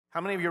How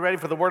many of you are ready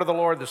for the word of the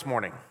Lord this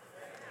morning?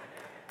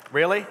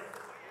 Really?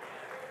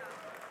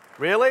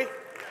 Really?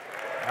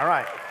 All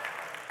right.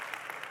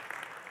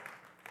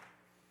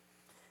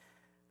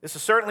 This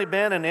has certainly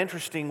been an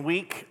interesting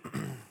week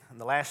in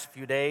the last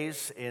few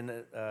days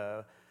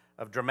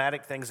of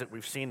dramatic things that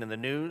we've seen in the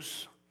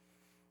news.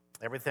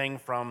 Everything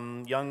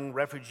from young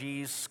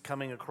refugees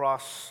coming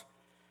across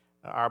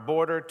our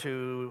border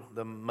to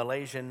the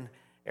Malaysian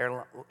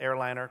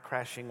airliner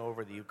crashing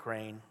over the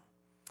Ukraine,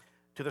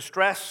 to the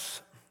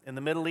stress in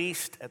the Middle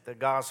East at the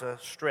Gaza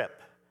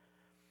Strip.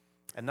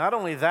 And not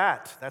only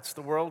that, that's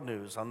the world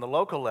news. On the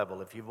local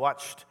level, if you've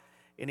watched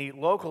any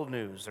local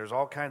news, there's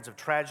all kinds of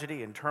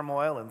tragedy and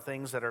turmoil and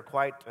things that are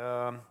quite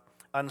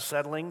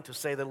unsettling, to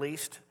say the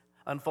least,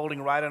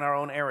 unfolding right in our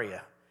own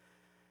area.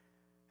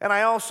 And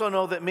I also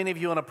know that many of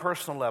you on a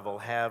personal level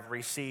have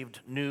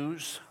received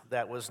news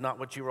that was not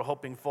what you were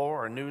hoping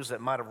for, or news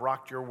that might have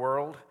rocked your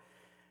world.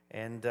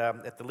 And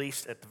at the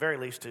very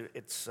least,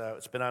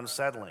 it's been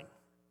unsettling.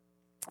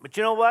 But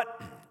you know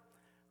what?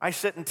 I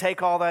sit and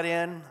take all that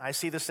in. I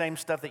see the same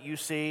stuff that you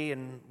see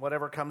and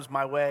whatever comes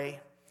my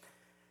way.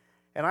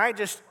 And I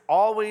just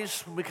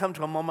always, when we come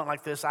to a moment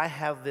like this, I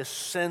have this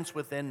sense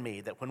within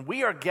me that when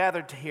we are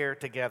gathered here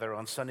together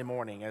on Sunday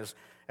morning as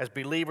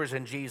believers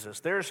in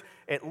Jesus, there's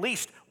at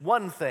least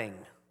one thing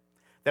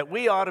that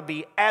we ought to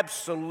be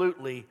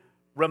absolutely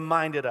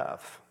reminded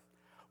of.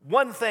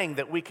 One thing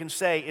that we can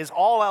say is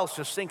all else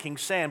is sinking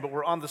sand, but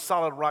we're on the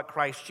solid rock,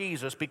 Christ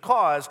Jesus,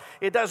 because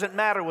it doesn't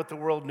matter what the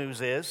world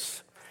news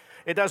is.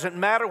 It doesn't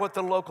matter what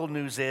the local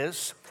news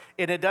is.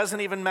 And it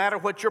doesn't even matter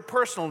what your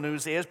personal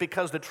news is,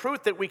 because the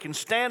truth that we can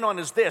stand on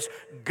is this: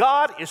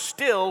 God is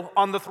still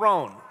on the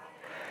throne.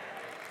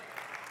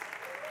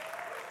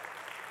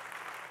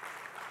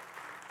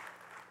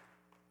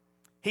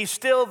 He's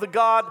still the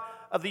God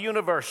of the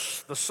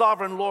universe, the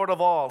sovereign Lord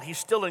of all. He's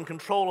still in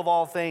control of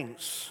all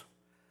things.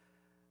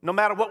 No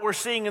matter what we're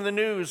seeing in the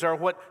news or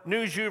what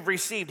news you've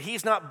received,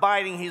 He's not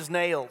biting His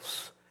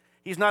nails.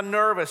 He's not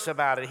nervous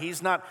about it.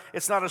 It's not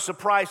a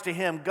surprise to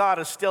Him. God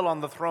is still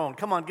on the throne.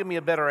 Come on, give me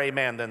a better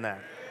amen than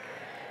that.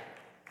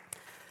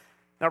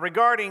 Now,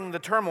 regarding the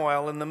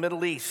turmoil in the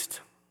Middle East,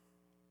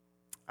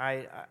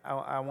 I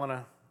want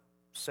to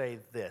say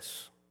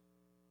this.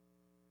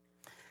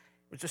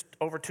 It was just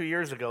over 2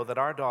 years ago that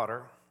our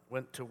daughter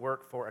went to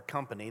work for a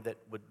company that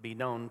would be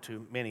known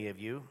to many of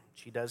you.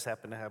 She does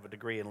happen to have a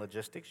degree in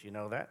logistics, you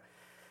know that.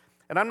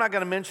 And I'm not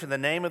going to mention the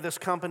name of this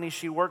company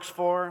she works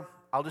for.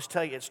 I'll just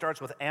tell you, it starts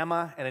with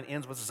Amma and it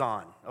ends with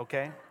Zahn,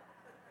 okay?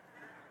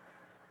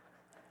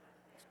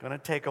 It's going to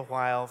take a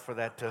while for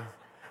that to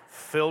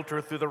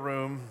filter through the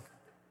room.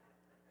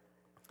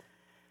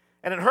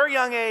 And at her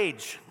young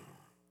age,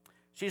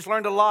 she's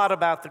learned a lot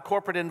about the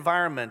corporate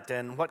environment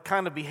and what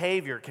kind of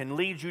behavior can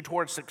lead you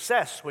towards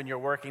success when you're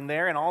working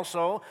there. And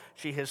also,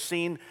 she has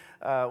seen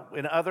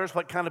in others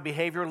what kind of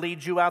behavior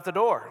leads you out the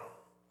door.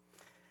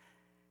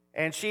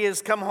 And she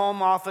has come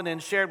home often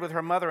and shared with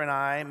her mother and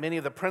I many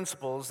of the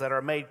principles that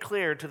are made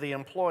clear to the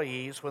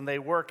employees when they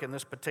work in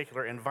this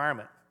particular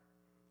environment.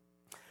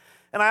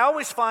 And I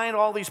always find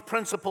all these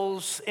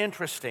principles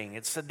interesting.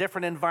 It's a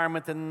different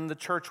environment than the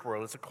church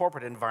world. It's a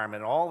corporate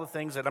environment. All the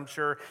things that I'm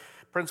sure,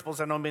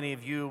 principles I know many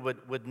of you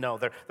would know.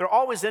 They're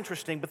always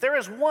interesting, but there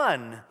is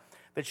one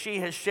that she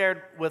has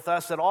shared with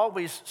us that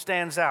always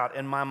stands out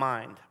in my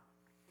mind.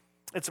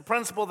 It's a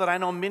principle that I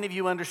know many of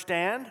you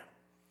understand.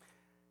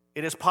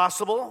 It is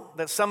possible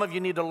that some of you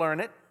need to learn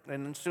it,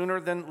 and sooner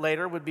than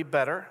later would be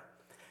better.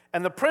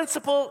 And the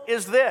principle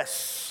is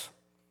this.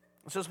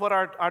 This is what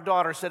our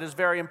daughter said is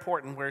very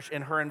important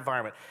in her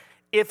environment.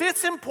 If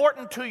it's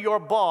important to your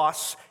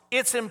boss,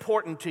 it's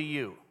important to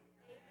you.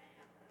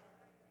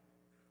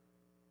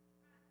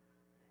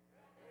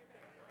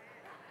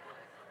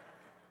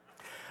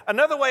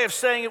 Another way of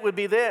saying it would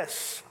be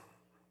this.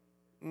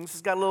 And this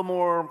has got a little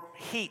more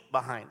heat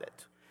behind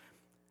it.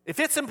 If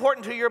it's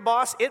important to your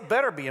boss, it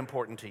better be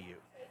important to you.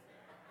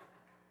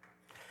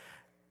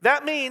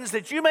 That means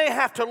that you may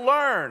have to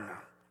learn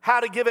how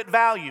to give it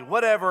value,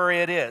 whatever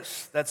it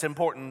is that's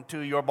important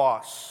to your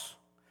boss.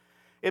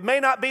 It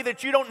may not be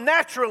that you don't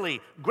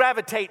naturally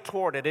gravitate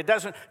toward it. It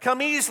doesn't come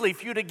easily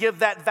for you to give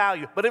that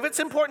value. But if it's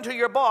important to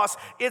your boss,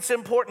 it's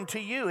important to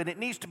you, and it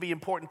needs to be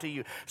important to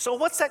you. So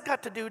what's that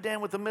got to do,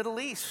 Dan, with the Middle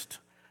East?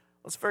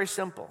 Well, it's very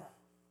simple.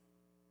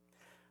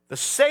 The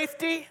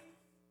safety,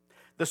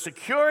 the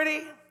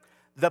security,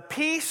 the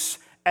peace,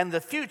 and the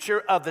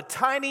future of the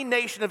tiny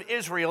nation of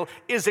Israel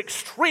is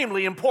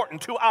extremely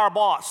important to our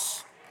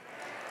boss.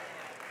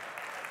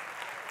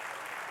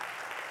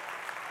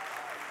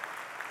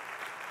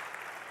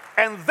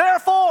 And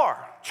therefore,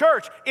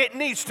 church, it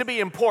needs to be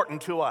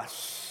important to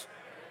us.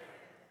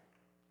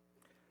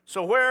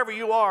 So wherever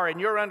you are in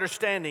your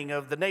understanding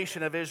of the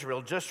nation of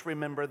Israel, just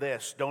remember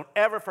this. Don't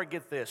ever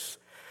forget this.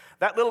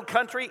 That little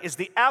country is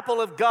the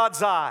apple of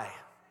God's eye,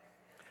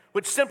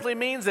 which simply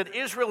means that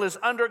Israel is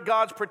under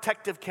God's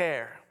protective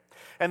care.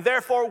 And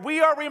therefore, we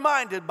are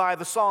reminded by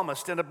the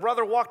psalmist. And a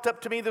brother walked up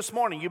to me this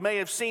morning. You may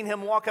have seen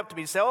him walk up to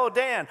me and say, "Oh,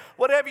 Dan,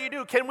 whatever you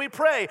do, can we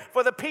pray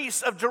for the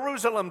peace of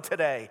Jerusalem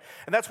today?"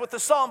 And that's what the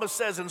psalmist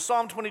says in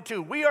Psalm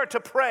 22. We are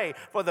to pray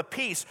for the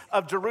peace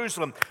of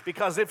Jerusalem.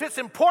 Because if it's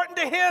important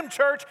to him,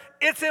 church,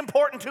 it's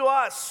important to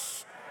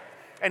us.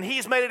 And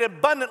he's made it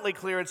abundantly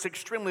clear it's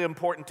extremely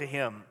important to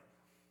him.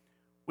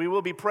 We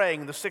will be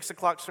praying the 6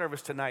 o'clock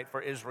service tonight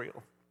for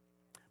Israel.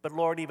 But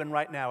Lord, even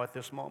right now at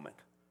this moment,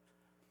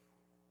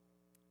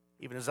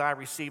 even as I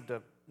received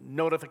a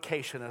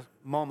notification a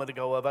moment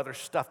ago of other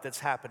stuff that's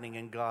happening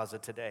in Gaza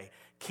today,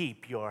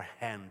 keep your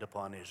hand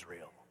upon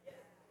Israel.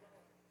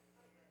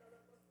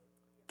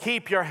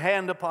 Keep your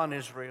hand upon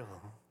Israel.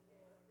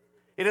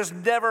 It is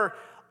never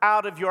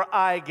out of your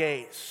eye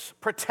gaze.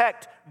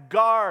 Protect,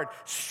 guard,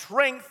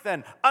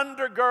 strengthen,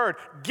 undergird.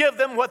 Give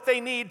them what they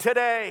need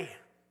today.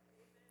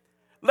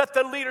 Let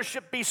the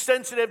leadership be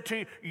sensitive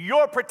to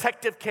your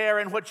protective care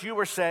and what you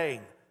were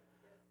saying.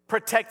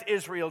 Protect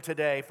Israel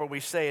today, for we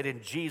say it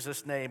in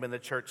Jesus' name, and the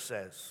church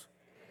says.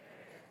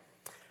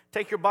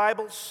 Take your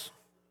Bibles.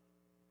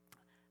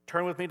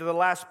 Turn with me to the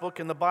last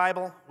book in the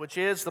Bible, which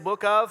is the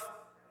book of?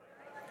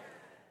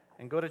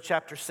 And go to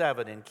chapter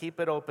 7 and keep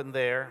it open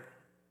there.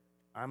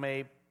 I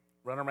may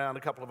run around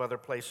a couple of other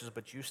places,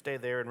 but you stay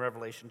there in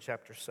Revelation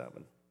chapter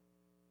 7.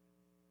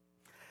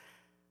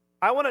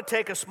 I want to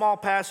take a small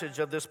passage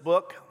of this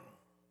book,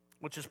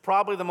 which is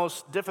probably the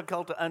most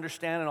difficult to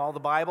understand in all the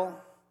Bible.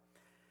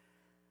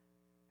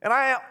 And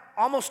I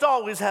almost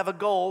always have a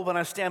goal when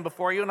I stand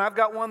before you, and I've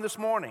got one this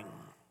morning.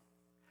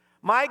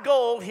 My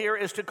goal here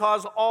is to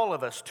cause all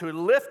of us to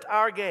lift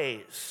our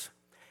gaze,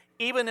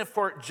 even if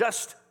for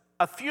just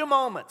a few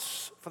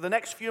moments, for the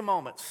next few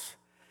moments,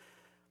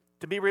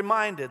 to be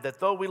reminded that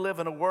though we live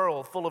in a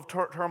world full of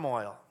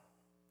turmoil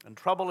and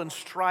trouble and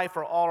strife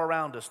are all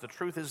around us, the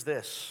truth is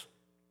this: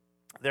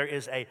 there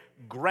is a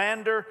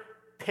grander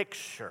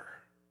picture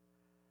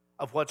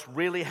of what's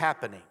really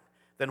happening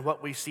than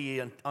what we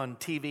see on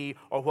TV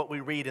or what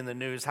we read in the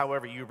news,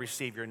 however you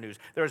receive your news.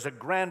 There's a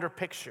grander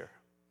picture.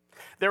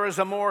 There is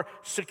a more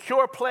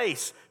secure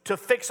place to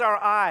fix our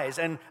eyes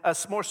and a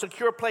more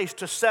secure place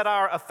to set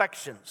our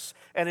affections.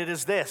 And it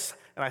is this,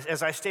 and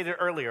as I stated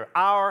earlier,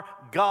 our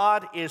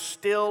God is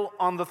still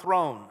on the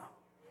throne.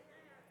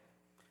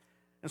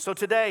 And so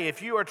today,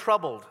 if you are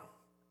troubled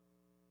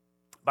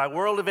by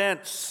world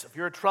events, if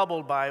you're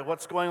troubled by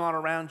what's going on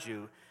around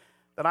you,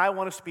 then I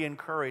want us to be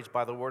encouraged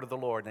by the word of the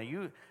Lord. Now,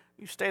 you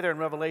stay there in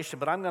Revelation,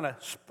 but I'm going to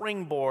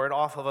springboard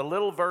off of a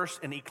little verse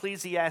in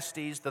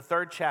Ecclesiastes, the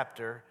 3rd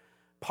chapter,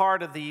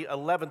 part of the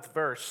 11th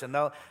verse. And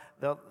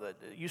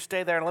you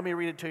stay there, and let me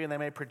read it to you, and they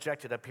may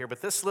project it up here.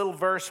 But this little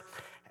verse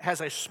has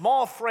a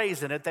small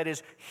phrase in it that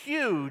is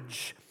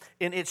huge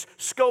in its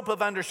scope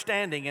of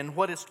understanding and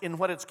what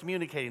it's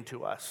communicating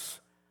to us.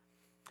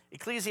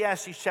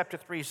 Ecclesiastes chapter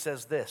 3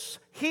 says this: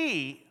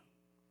 He,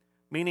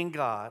 meaning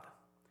God,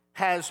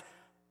 has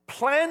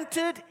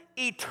planted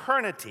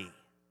eternity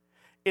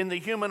in the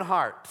human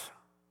heart.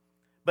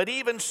 But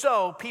even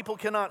so, people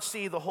cannot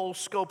see the whole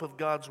scope of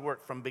God's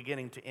work from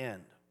beginning to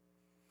end.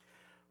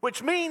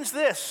 Which means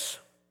this,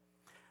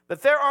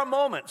 that there are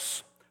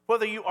moments,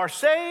 whether you are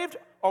saved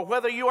or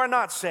whether you are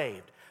not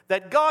saved,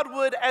 that God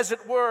would, as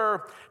it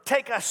were,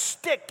 take a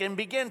stick and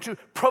begin to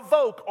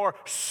provoke or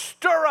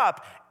stir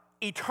up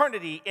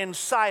eternity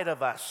inside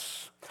of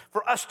us,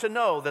 for us to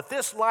know that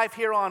this life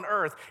here on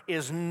earth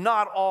is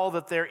not all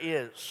that there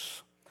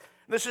is.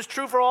 This is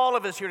true for all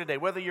of us here today,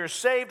 whether you're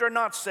saved or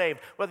not saved,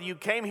 whether you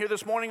came here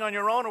this morning on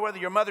your own or whether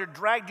your mother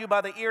dragged you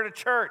by the ear to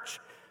church,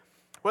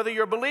 whether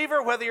you're a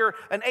believer, whether you're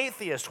an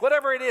atheist,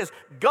 whatever it is,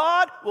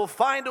 God will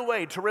find a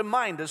way to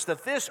remind us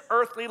that this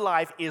earthly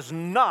life is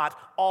not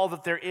all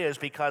that there is,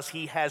 because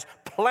He has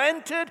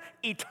planted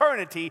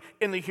eternity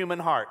in the human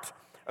heart,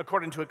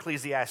 according to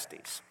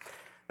Ecclesiastes.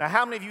 Now,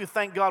 how many of you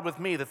thank God with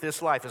me that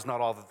this life is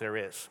not all that there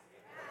is?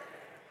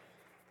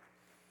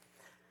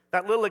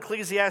 That little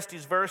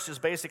Ecclesiastes verse is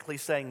basically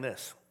saying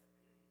this: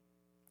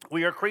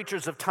 we are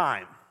creatures of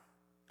time.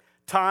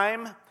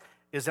 Time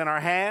is in our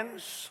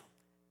hands,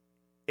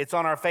 it's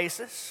on our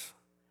faces,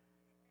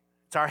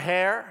 it's our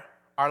hair,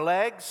 our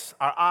legs,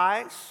 our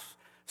eyes.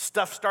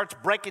 Stuff starts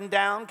breaking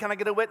down. Can I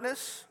get a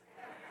witness?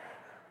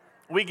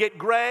 We get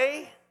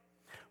gray,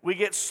 we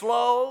get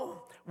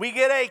slow, we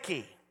get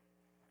achy.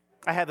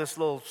 I had this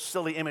little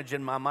silly image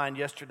in my mind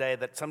yesterday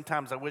that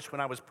sometimes I wish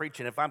when I was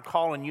preaching, if I'm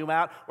calling you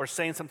out or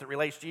saying something that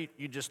relates to you,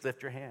 you just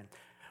lift your hand.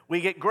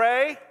 We get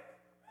gray.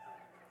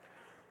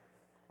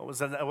 What was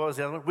the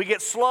other one? We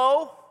get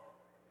slow.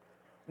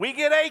 We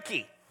get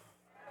achy.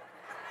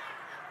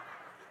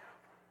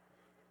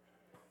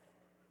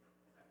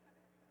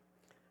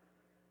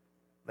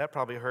 That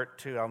probably hurt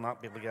too. I'll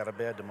not be able to get out of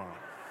bed tomorrow.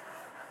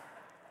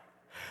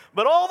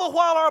 But all the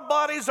while our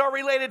bodies are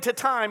related to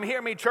time, hear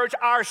me, church,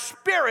 our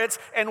spirits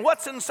and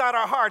what's inside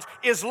our hearts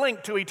is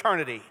linked to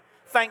eternity.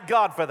 Thank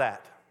God for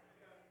that.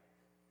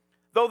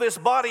 Though this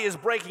body is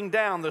breaking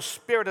down, the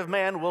spirit of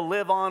man will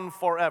live on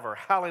forever.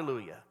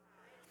 Hallelujah.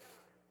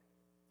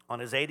 On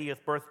his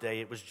 80th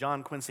birthday, it was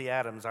John Quincy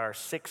Adams, our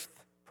 6th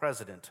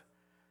president,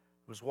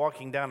 who was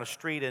walking down a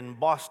street in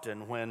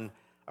Boston when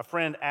a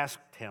friend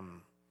asked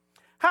him,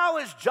 "How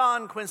is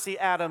John Quincy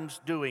Adams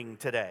doing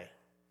today?"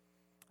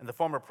 And the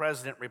former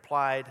president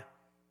replied,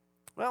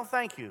 "Well,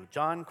 thank you.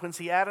 John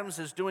Quincy Adams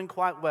is doing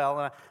quite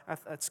well.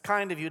 It's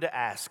kind of you to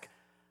ask.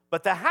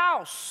 But the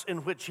house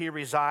in which he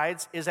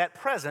resides is at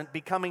present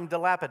becoming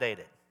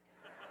dilapidated."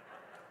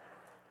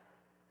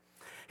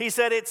 He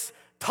said, "It's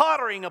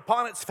tottering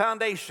upon its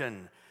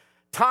foundation.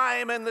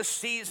 Time and the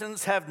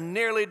seasons have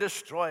nearly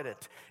destroyed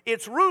it.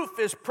 Its roof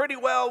is pretty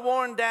well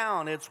worn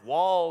down. Its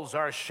walls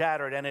are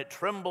shattered, and it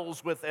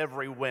trembles with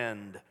every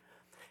wind."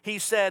 He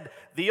said,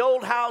 "The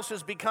old house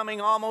is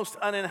becoming almost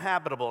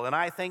uninhabitable, and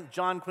I think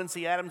John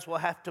Quincy Adams will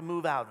have to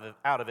move out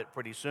of it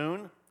pretty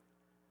soon.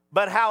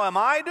 But how am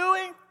I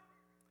doing?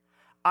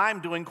 I'm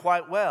doing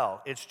quite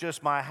well. It's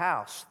just my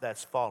house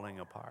that's falling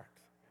apart."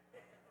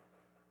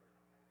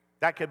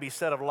 That could be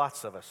said of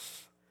lots of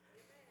us.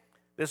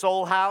 This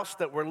old house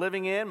that we're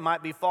living in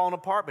might be falling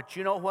apart, but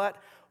you know what?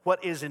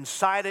 What is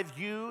inside of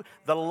you,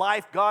 the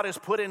life God has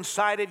put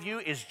inside of you,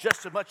 is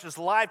just as much as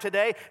alive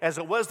today as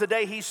it was the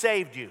day He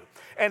saved you.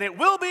 And it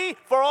will be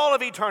for all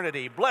of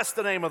eternity. Bless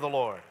the name of the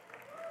Lord.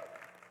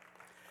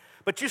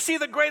 But you see,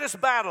 the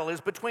greatest battle is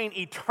between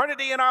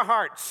eternity in our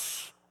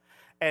hearts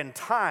and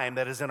time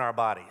that is in our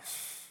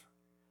bodies.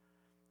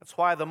 That's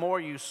why the more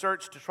you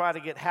search to try to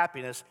get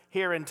happiness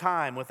here in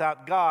time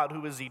without God,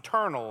 who is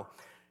eternal,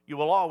 you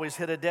will always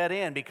hit a dead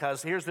end,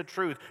 because here's the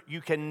truth. You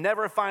can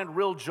never find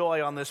real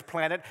joy on this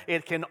planet.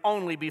 It can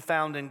only be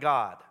found in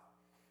God.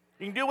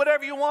 You can do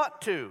whatever you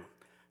want to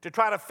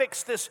try to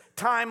fix this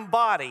time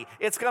body.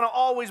 It's going to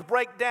always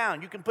break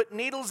down. You can put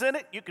needles in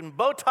it. You can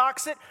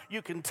Botox it.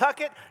 You can tuck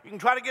it. You can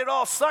try to get it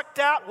all sucked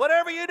out.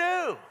 Whatever you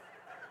do,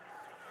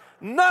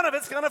 none of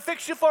it's going to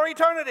fix you for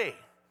eternity.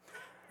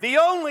 The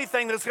only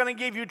thing that's going to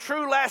give you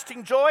true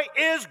lasting joy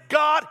is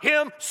God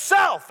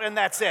Himself, and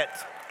that's it.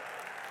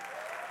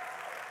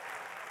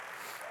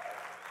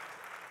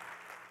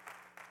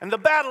 And the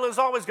battle is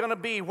always going to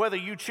be whether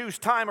you choose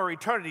time or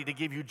eternity to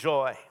give you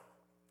joy.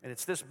 And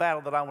it's this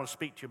battle that I want to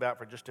speak to you about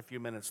for just a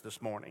few minutes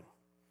this morning.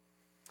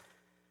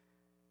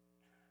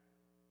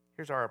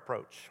 Here's our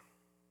approach.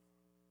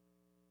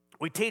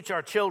 We teach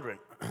our children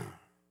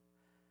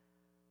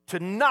to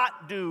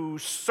not do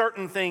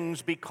certain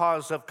things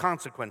because of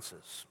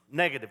consequences,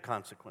 negative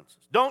consequences.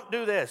 Don't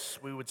do this,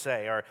 we would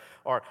say,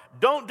 or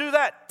don't do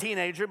that,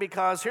 teenager,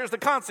 because here's the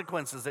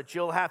consequences that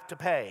you'll have to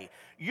pay.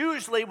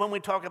 Usually when we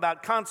talk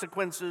about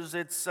consequences,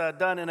 it's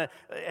done it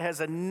has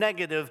a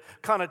negative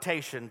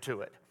connotation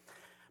to it.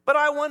 But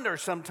I wonder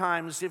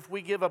sometimes if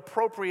we give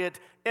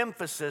appropriate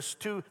emphasis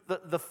to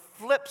the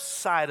flip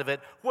side of it,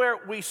 where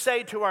we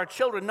say to our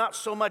children, not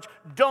so much,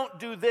 don't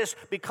do this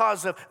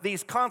because of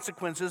these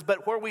consequences,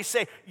 but where we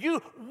say, you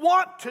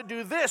want to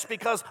do this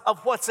because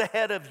of what's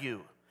ahead of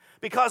you,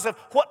 because of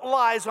what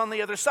lies on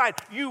the other side.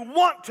 You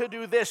want to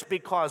do this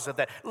because of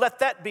that. Let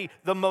that be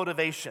the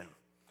motivation.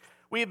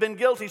 We have been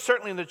guilty,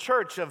 certainly in the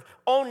church, of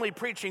only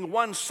preaching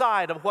one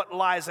side of what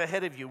lies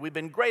ahead of you. We've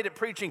been great at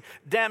preaching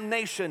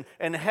damnation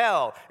and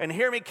hell. And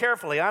hear me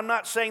carefully, I'm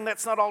not saying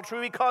that's not all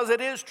true, because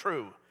it is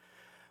true.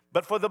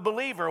 But for the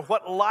believer,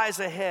 what lies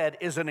ahead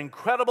is an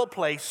incredible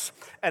place,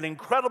 an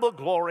incredible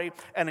glory,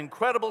 an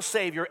incredible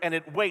Savior, and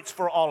it waits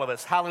for all of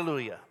us.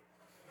 Hallelujah.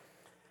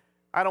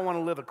 I don't want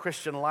to live a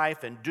Christian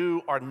life and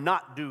do or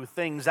not do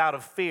things out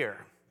of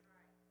fear.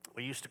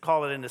 We used to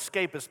call it an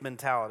escapist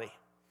mentality.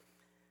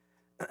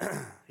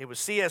 It was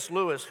C.S.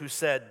 Lewis who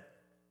said,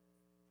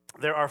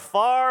 "There are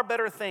far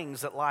better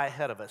things that lie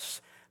ahead of us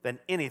than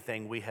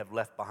anything we have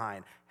left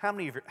behind." How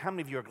many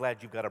of you are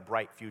glad you've got a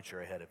bright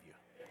future ahead of you?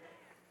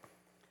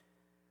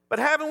 But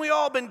haven't we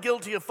all been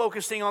guilty of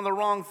focusing on the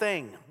wrong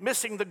thing,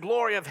 missing the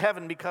glory of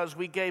heaven because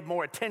we gave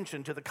more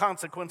attention to the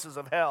consequences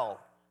of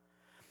hell?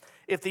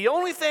 If the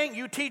only thing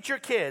you teach your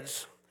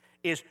kids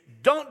is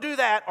don't do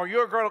that or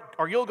you'll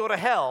go to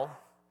hell,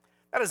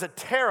 that is a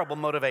terrible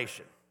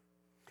motivation.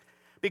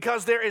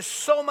 Because there is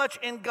so much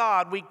in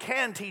God we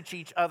can teach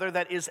each other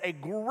that is a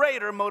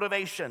greater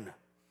motivation.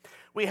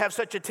 We have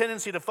such a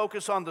tendency to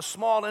focus on the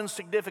small,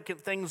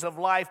 insignificant things of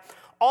life,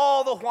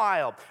 all the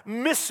while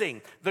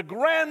missing the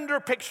grander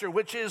picture,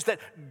 which is that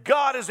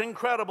God is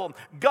incredible,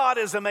 God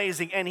is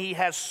amazing, and He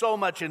has so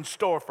much in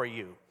store for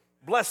you.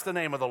 Bless the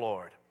name of the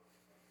Lord.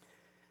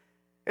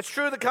 It's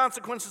true the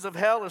consequences of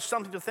hell is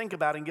something to think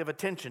about and give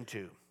attention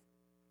to.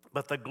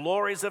 But the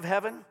glories of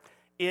heaven,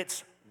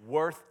 it's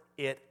worth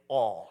it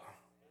all.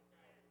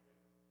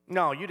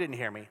 No, you didn't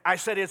hear me. I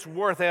said it's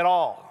worth it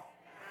all.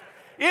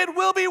 It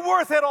will be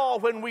worth it all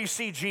when we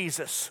see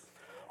Jesus.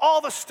 All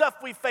the stuff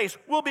we face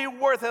will be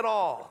worth it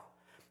all.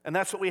 And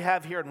that's what we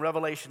have here in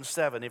Revelation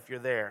 7, if you're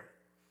there.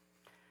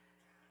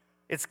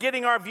 It's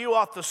getting our view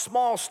off the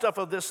small stuff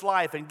of this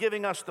life and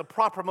giving us the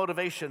proper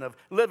motivation of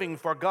living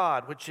for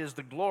God, which is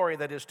the glory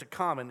that is to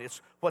come, and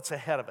it's what's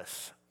ahead of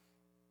us.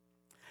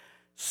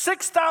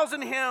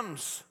 6,000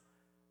 hymns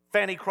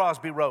Fanny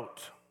Crosby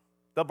wrote,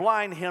 the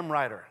blind hymn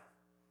writer.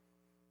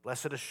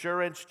 Blessed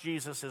assurance,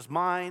 Jesus is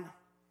mine.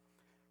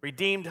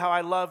 Redeemed, how I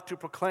love to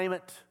proclaim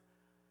it.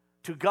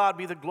 To God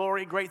be the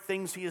glory, great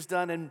things he has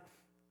done, and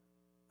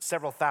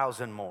several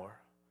thousand more.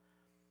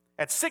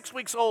 At 6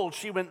 weeks old,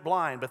 she went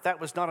blind, but that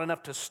was not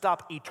enough to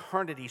stop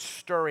eternity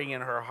stirring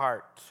in her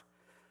heart.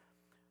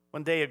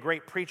 One day, a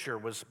great preacher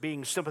was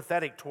being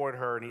sympathetic toward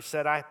her, and he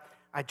said, I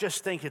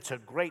just think it's a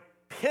great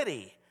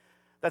pity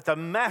that the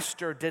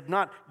Master did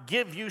not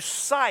give you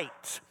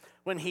sight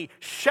when he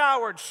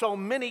showered so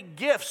many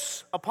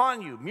gifts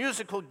upon you,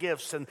 musical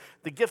gifts and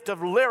the gift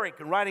of lyric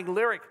and writing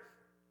lyric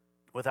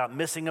without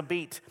missing a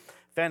beat.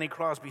 Fanny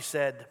Crosby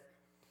said,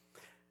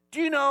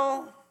 do you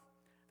know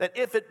that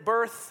if at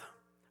birth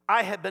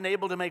I had been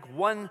able to make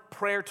one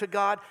prayer to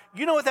God,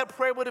 you know what that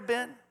prayer would have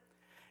been?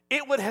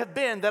 It would have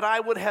been that I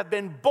would have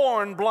been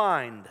born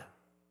blind.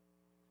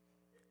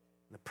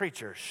 The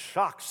preacher,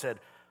 shocked, said,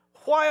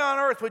 why on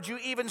earth would you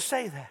even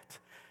say that?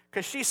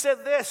 Because she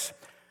said this,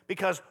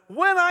 because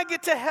when I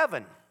get to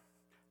heaven,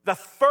 the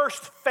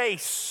first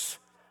face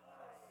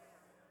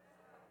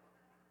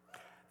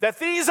that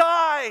these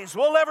eyes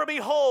will ever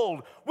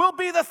behold will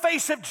be the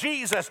face of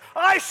Jesus.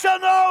 I shall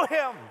know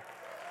him.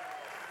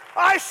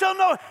 I shall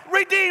know,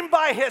 redeemed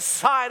by his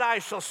side I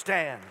shall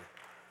stand.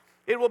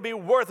 It will be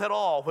worth it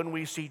all when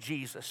we see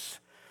Jesus.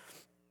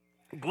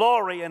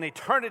 Glory and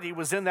eternity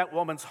was in that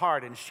woman's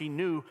heart, and she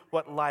knew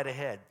what lied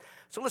ahead.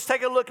 So let's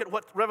take a look at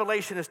what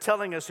Revelation is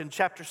telling us in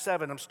chapter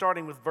 7. I'm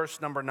starting with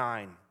verse number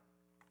 9.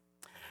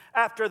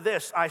 After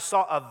this, I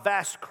saw a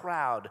vast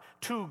crowd,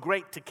 too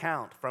great to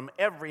count, from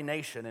every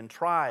nation and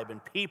tribe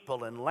and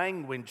people and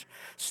language,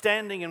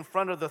 standing in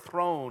front of the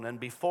throne and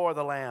before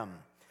the Lamb.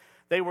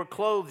 They were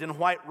clothed in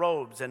white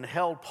robes and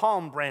held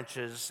palm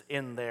branches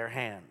in their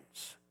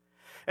hands.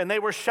 And they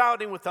were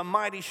shouting with a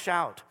mighty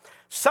shout,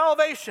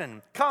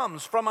 salvation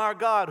comes from our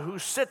God who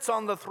sits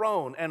on the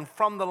throne and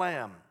from the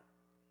Lamb.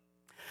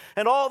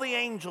 And all the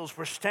angels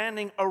were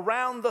standing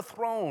around the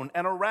throne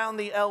and around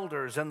the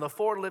elders and the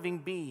four living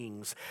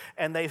beings.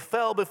 And they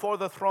fell before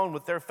the throne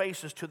with their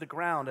faces to the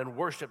ground and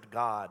worshiped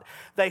God.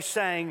 They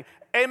sang,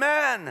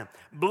 Amen,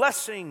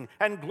 blessing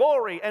and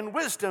glory and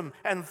wisdom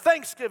and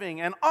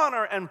thanksgiving and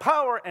honor and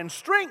power and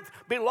strength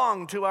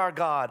belong to our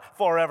God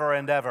forever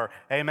and ever.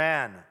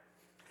 Amen.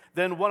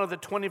 Then one of the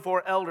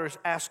 24 elders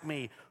asked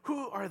me,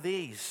 who are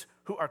these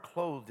who are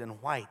clothed in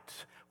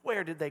white?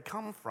 Where did they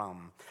come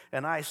from?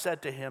 And I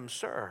said to him,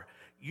 Sir,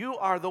 you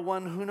are the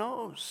one who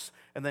knows.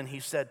 And then he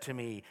said to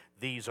me,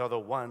 these are the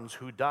ones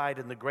who died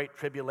in the great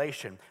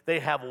tribulation. They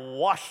have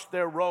washed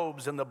their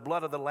robes in the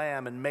blood of the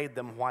Lamb and made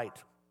them white.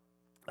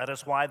 That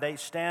is why they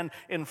stand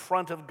in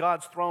front of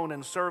God's throne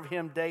and serve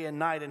him day and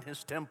night in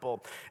his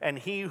temple. And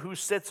he who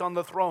sits on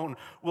the throne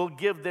will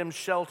give them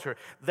shelter.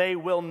 They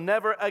will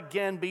never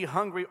again be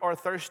hungry or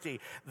thirsty.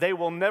 They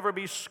will never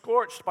be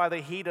scorched by the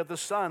heat of the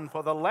sun.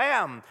 For the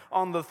Lamb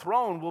on the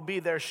throne will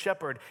be their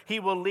shepherd. He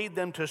will lead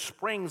them to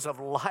springs of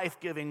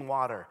life-giving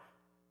water.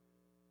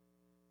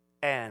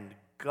 And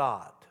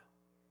God,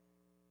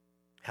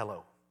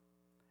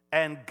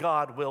 and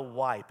God will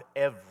wipe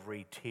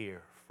every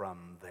tear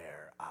from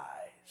their eyes.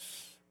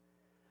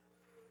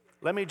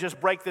 Let me just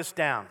break this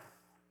down.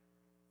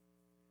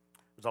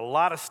 There's a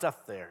lot of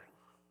stuff there.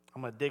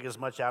 I'm going to dig as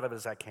much out of it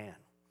as I can,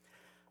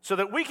 so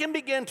that we can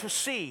begin to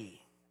see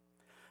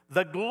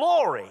the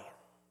glory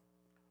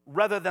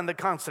rather than the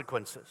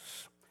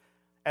consequences,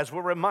 as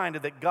we're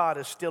reminded that God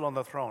is still on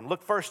the throne.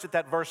 Look first at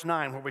that verse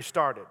 9 where we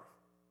started.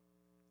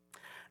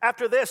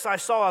 After this, I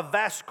saw a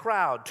vast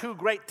crowd, too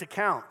great to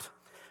count,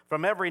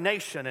 from every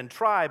nation and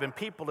tribe and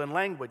people and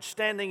language,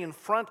 standing in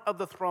front of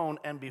the throne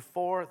and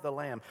before the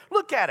Lamb.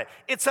 Look at it.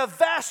 It's a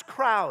vast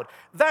crowd.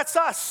 That's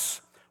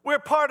us. We're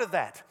part of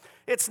that.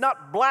 It's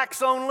not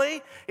blacks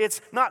only. It's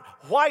not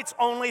whites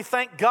only,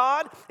 thank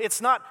God. It's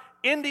not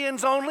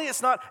Indians only.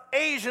 It's not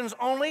Asians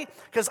only,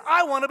 because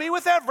I want to be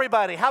with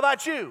everybody. How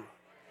about you?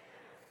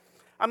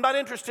 I'm not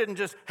interested in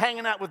just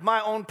hanging out with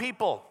my own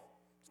people.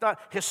 Not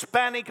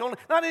Hispanic only,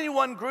 not any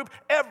one group.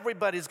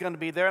 Everybody's going to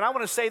be there. And I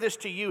want to say this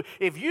to you.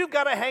 If you've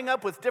got to hang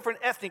up with different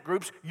ethnic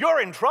groups,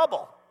 you're in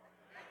trouble.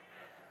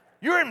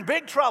 You're in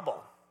big trouble.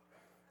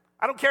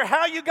 I don't care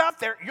how you got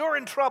there, you're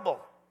in trouble.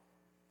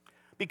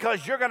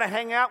 Because you're going to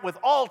hang out with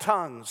all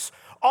tongues,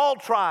 all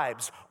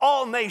tribes,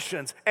 all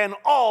nations, and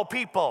all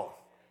people.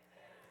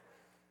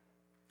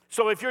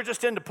 So if you're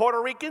just into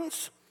Puerto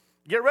Ricans,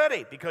 get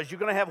ready, because you're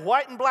going to have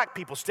white and black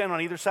people stand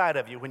on either side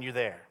of you when you're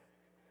there.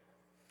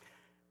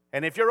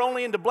 And if you're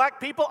only into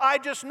black people, I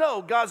just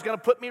know God's going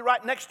to put me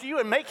right next to you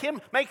and make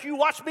you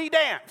watch me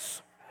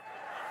dance.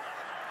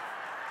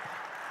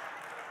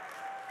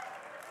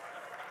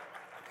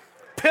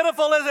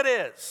 Pitiful as it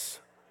is.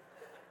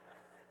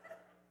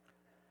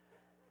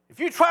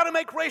 If you try to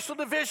make racial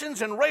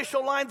divisions and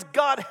racial lines,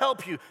 God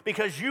help you,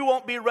 because you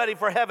won't be ready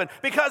for heaven,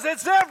 because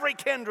it's every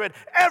kindred,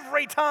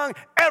 every tongue,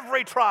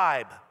 every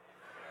tribe.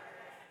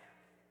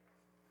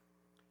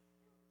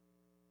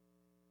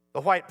 The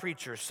white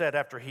preacher said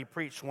after he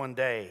preached one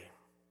day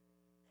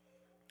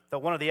that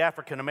one of the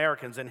African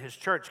Americans in his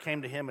church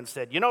came to him and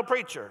said,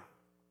 preacher,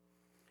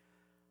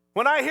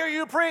 when I hear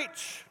you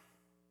preach,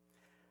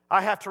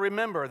 I have to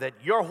remember that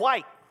you're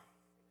white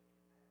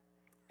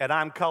and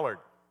I'm colored.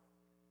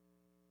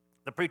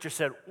 The preacher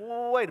said,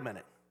 wait a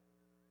minute.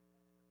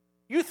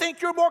 You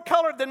think you're more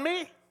colored than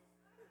me?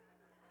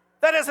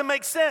 That doesn't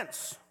make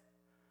sense.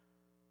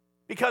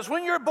 Because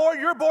when you're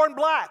born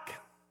black.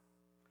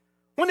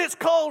 When it's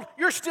cold,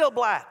 you're still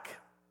black.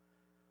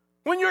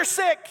 When you're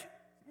sick,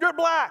 you're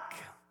black.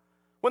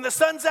 When the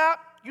sun's out,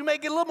 you may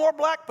get a little more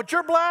black, but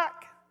you're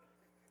black.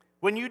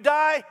 When you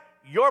die,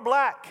 you're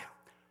black.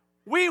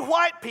 We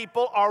white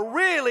people are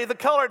really the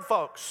colored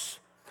folks.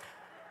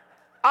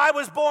 I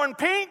was born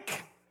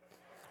pink.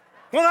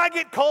 When I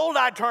get cold,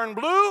 I turn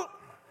blue.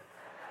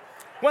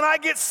 When I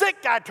get sick,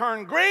 I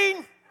turn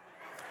green.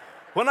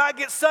 When I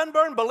get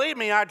sunburned, believe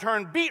me, I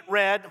turn beet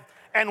red.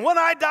 And when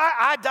I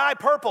die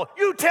purple.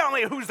 You tell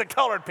me who's the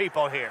colored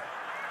people here.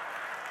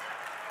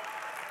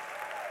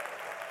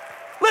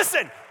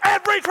 Listen,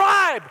 every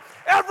tribe,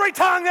 every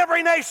tongue,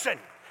 every nation.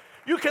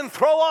 You can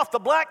throw off the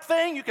black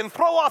thing, you can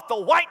throw off the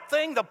white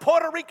thing, the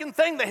Puerto Rican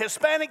thing, the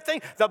Hispanic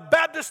thing, the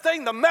Baptist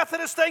thing, the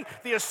Methodist thing,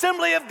 the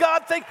Assembly of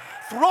God thing.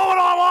 Throw it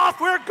all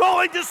off. We're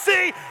going to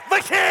see the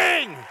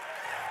King,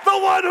 the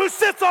one who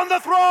sits on the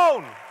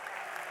throne.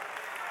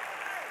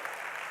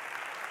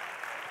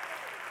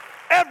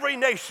 Every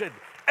nation,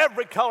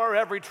 every color,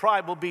 every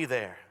tribe will be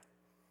there.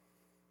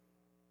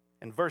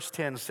 And verse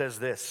 10 says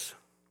this.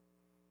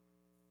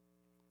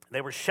 They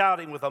were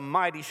shouting with a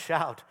mighty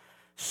shout,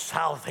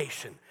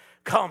 salvation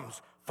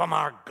comes from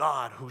our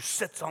God who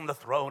sits on the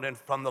throne and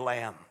from the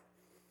Lamb.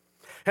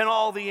 And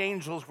all the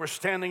angels were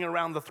standing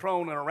around the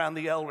throne and around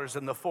the elders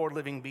and the four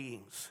living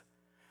beings.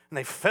 And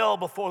they fell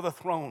before the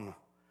throne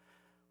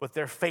with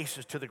their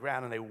faces to the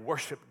ground and they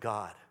worshiped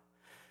God.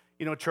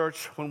 You know,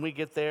 church, when we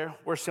get there,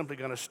 we're simply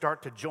going to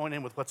start to join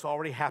in with what's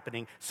already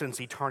happening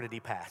since eternity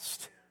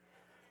past.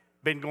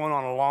 Been going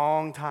on a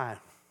long time.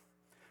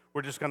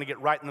 We're just going to get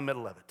right in the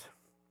middle of it.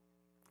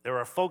 There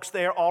are folks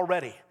there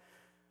already.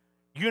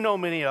 You know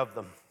many of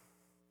them.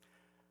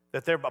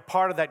 That they're a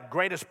part of that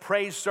greatest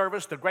praise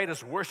service, the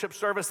greatest worship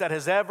service that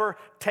has ever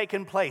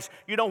taken place.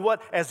 You know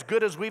what? As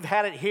good as we've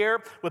had it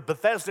here with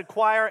Bethesda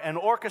Choir and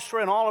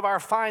orchestra and all of our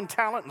fine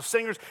talent and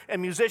singers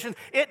and musicians,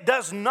 it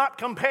does not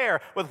compare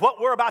with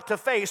what we're about to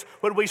face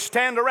when we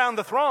stand around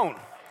the throne.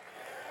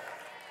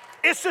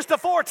 It's just a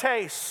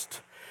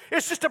foretaste.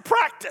 It's just a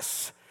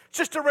practice. It's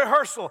just a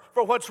rehearsal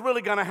for what's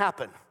really going to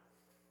happen.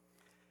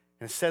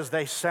 And it says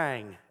they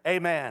sang,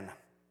 amen,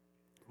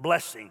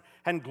 blessing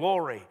and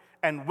glory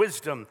and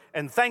wisdom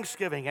and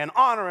thanksgiving and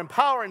honor and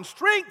power and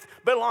strength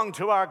belong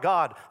to our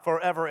God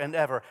forever and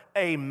ever.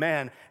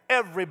 Amen.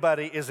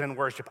 Everybody is in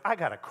worship. I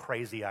got a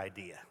crazy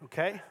idea,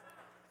 okay?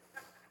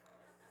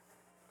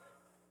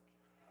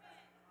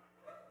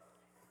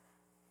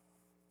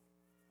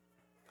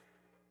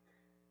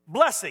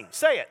 Blessing,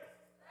 say it.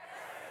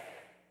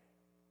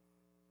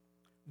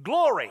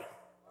 Glory.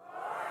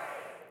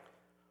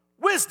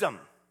 Wisdom.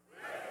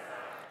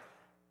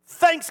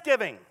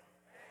 Thanksgiving.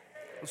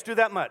 Let's do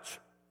that much.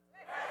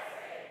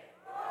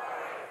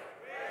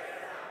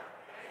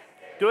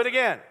 Do it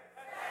again.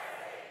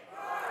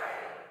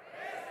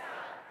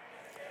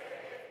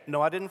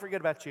 No, I didn't forget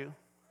about you.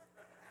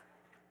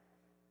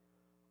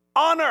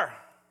 Honor.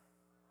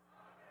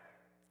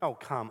 Oh,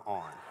 come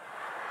on.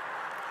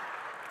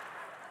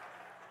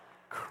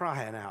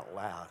 Crying out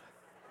loud.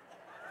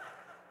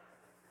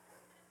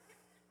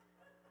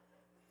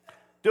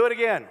 Do it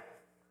again.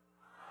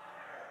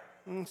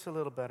 It's a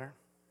little better.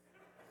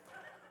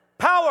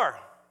 Power.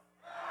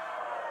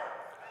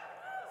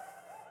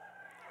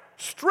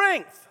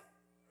 Strength.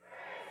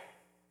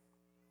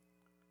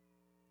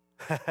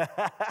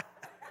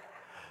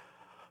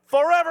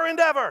 Forever and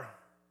ever.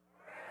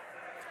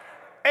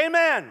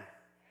 Amen.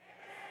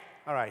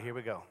 All right, here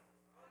we go.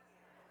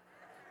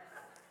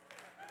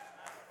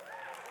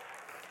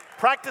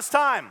 Practice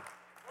time.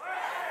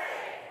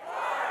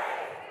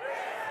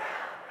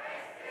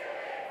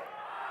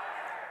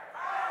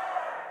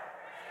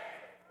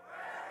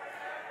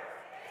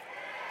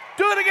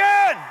 Do it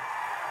again.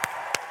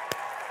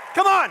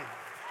 Come on.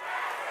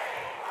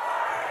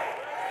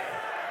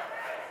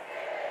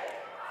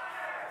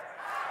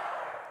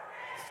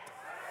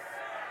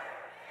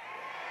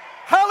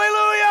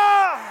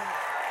 Hallelujah.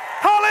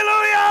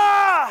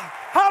 Hallelujah.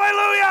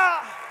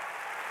 Hallelujah.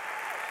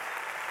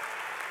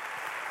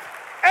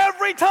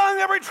 Every tongue,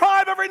 every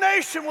tribe, every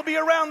nation will be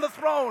around the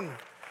throne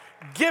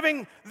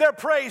giving their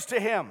praise to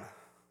him.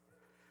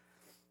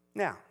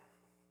 Now,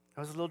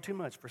 that was a little too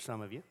much for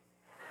some of you.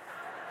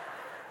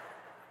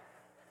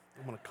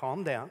 I'm going to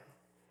calm down.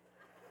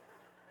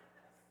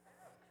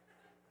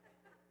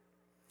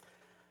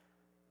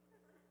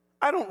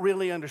 I don't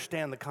really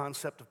understand the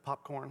concept of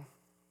popcorn.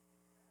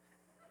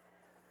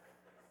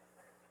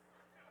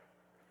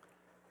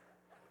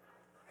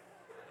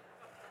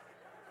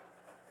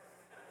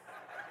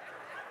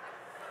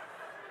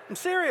 I'm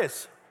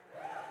serious.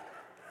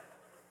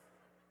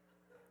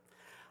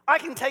 I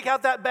can take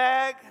out that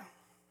bag,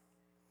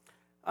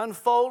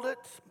 unfold it,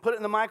 put it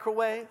in the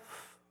microwave,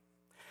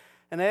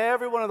 and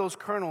every one of those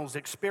kernels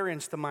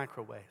experience the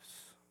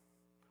microwaves.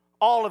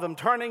 All of them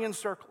turning in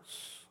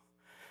circles.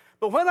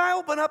 But when I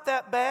open up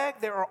that bag,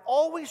 there are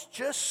always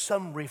just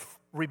some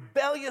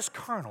rebellious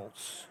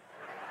kernels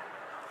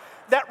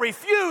that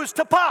refuse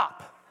to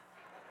pop.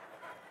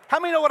 How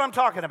many know what I'm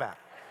talking about?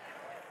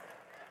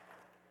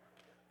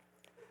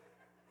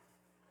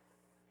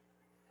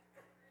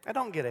 Now,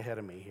 don't get ahead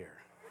of me here.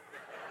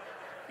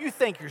 You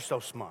think you're so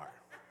smart.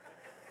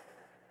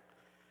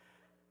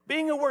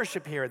 Being a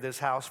worship here at this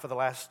house for the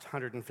last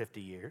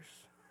 150 years,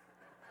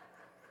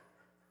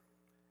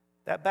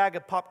 that bag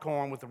of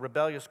popcorn with the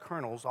rebellious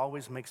kernels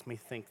always makes me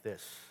think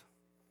this.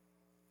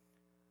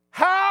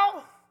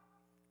 How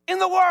in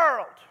the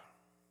world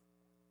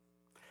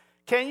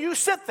can you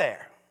sit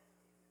there,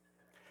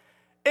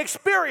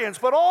 experience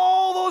what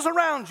all those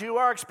around you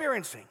are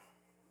experiencing?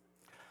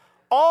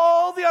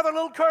 All the other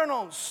little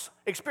kernels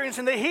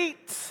experiencing the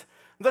heat,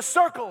 the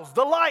circles,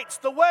 the lights,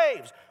 the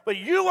waves, but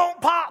you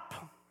won't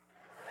pop.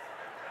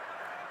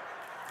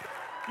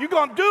 You're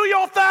going to do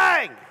your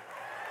thing.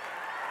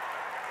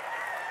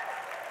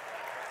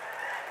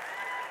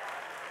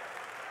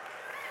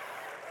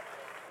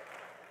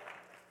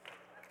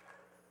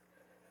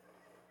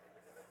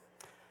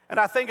 And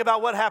I think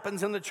about what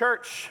happens in the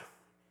church.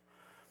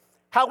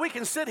 How we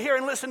can sit here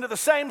and listen to the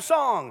same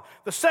song,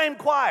 the same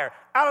choir,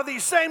 out of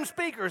these same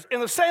speakers, in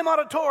the same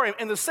auditorium,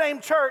 in the same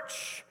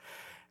church.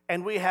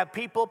 And we have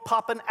people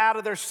popping out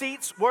of their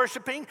seats,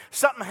 worshiping.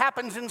 Something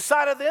happens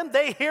inside of them.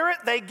 They hear it,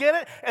 they get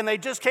it, and they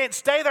just can't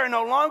stay there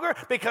no longer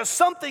because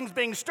something's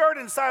being stirred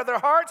inside of their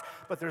hearts.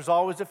 But there's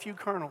always a few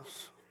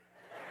kernels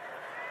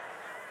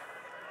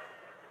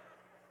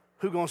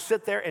who are going to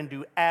sit there and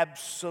do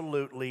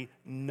absolutely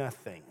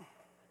nothing.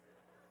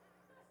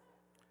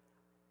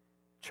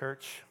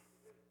 Church,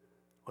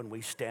 when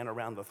we stand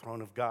around the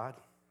throne of God,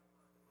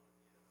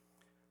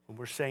 when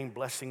we're saying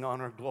blessing,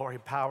 honor, glory,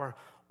 power,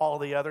 all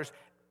the others,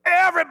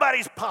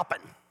 everybody's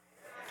popping.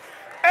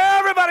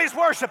 Everybody's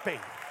worshiping.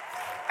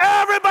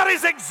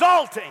 Everybody's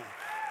exalting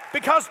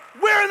because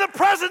we're in the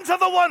presence of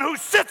the one who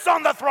sits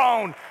on the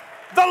throne,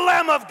 the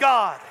Lamb of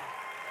God.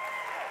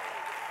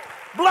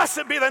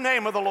 Blessed be the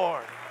name of the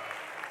Lord.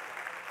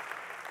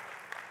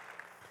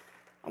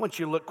 I want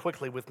you to look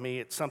quickly with me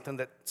at something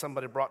that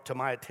somebody brought to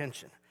my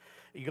attention.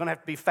 You're going to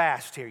have to be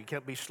fast here. You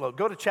can't be slow.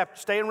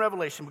 Stay in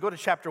Revelation. Go to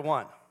chapter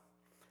 1.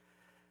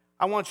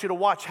 I want you to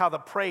watch how the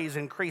praise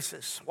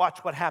increases.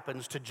 Watch what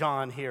happens to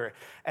John here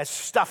as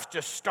stuff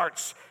just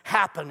starts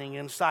happening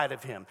inside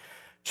of him.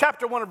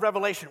 Chapter 1 of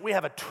Revelation, we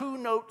have a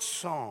 2-note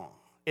song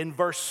in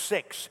verse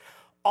 6.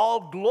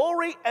 All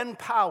glory and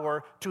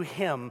power to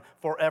him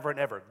forever and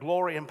ever.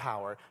 Glory and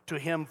power to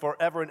him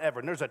forever and ever.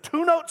 And there's a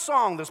 2-note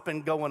song that's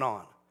been going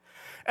on.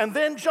 And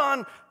then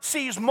John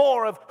sees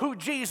more of who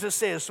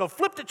Jesus is. So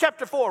flip to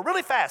chapter 4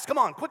 really fast. Come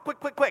on,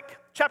 quick.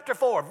 Chapter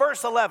 4,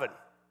 verse 11.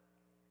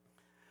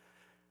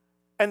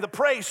 And the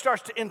praise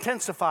starts to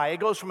intensify. It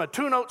goes from a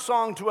 2-note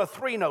song to a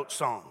 3-note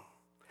song.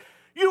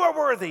 You are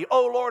worthy,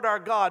 O Lord our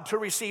God, to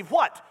receive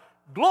what?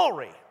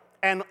 Glory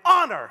and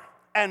honor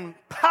and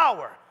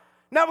power.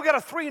 Now we got a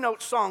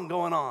 3-note song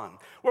going on.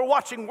 We're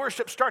watching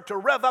worship start to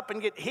rev up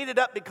and get heated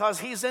up because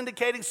he's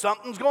indicating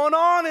something's going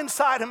on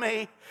inside of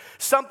me.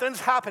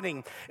 Something's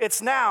happening.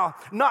 It's now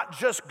not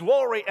just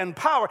glory and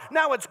power.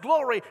 Now it's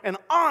glory and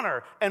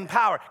honor and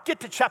power. Get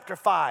to chapter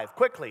 5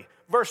 quickly.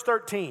 Verse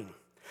 13.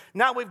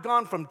 Now we've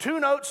gone from 2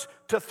 notes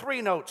to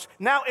 3 notes.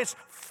 Now it's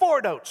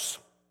 4 notes.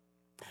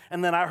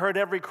 And then I heard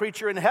every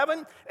creature in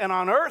heaven and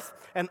on earth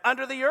and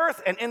under the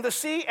earth and in the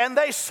sea, and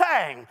they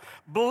sang,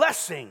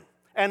 blessing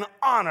and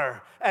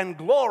honor and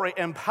glory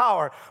and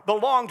power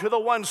belong to the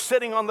one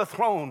sitting on the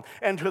throne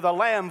and to the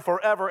Lamb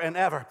forever and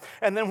ever.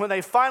 And then when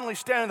they finally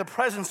stand in the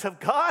presence of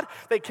God,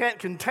 they can't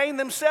contain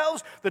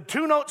themselves. The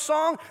 2-note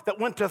song that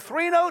went to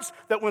 3 notes,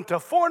 that went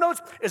to 4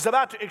 notes, is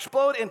about to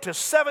explode into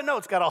 7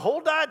 notes. Got a whole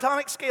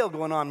diatonic scale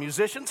going on,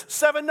 musicians.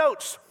 7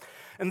 notes.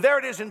 And there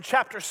it is in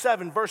chapter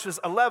 7,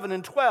 verses 11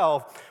 and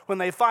 12, when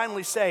they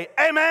finally say,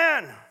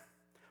 Amen.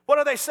 What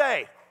do they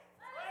say?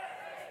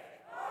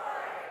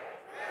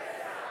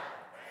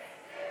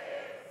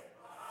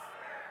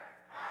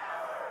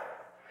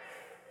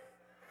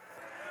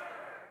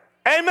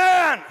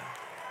 Amen.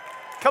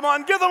 Come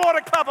on, give the Lord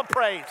a clap of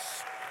praise.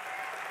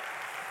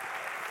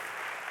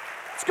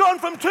 It's going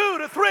from 2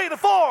 to 3 to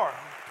 4,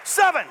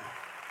 7.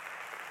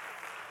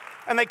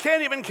 And they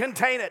can't even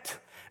contain it.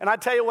 And I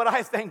tell you what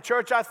I think,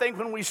 church, I think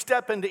when we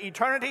step into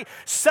eternity,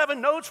 7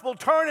 notes will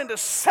turn into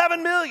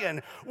 7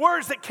 million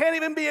words that can't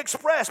even be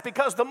expressed,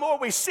 because the more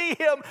we see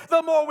him,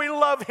 the more we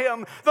love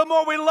him. The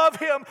more we love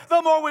him,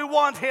 the more we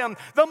want him.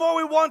 The more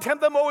we want him,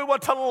 the more we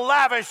want to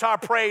lavish our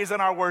praise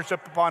and our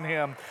worship upon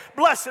him.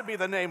 Blessed be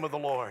the name of the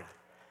Lord.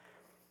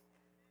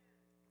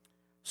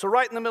 So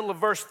right in the middle of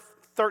verse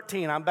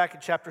 13, I'm back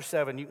at chapter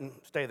 7. You can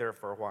stay there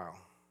for a while.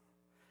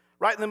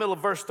 Right in the middle of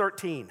verse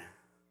 13.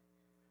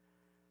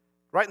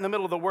 Right in the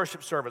middle of the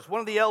worship service,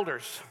 one of the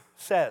elders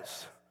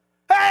says,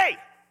 Hey!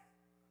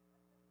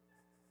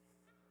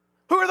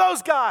 Who are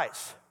those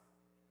guys?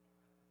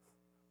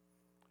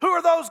 Who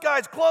are those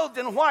guys clothed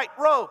in white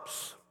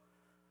robes?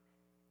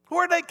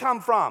 Where'd they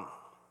come from?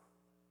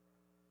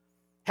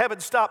 Heaven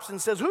stops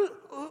and says, Who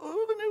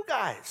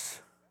guys?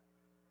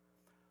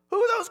 Who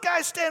are those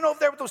guys standing over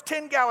there with those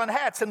 10-gallon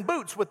hats and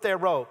boots with their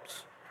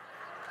robes?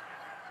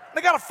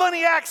 They got a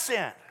funny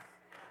accent.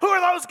 Who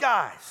are those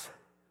guys?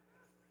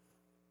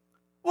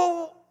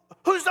 Well,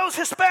 who's those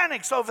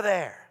Hispanics over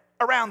there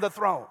around the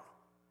throne?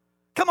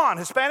 Come on,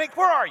 Hispanic,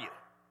 where are you?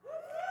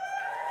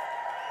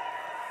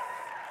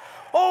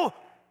 Oh,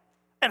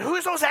 and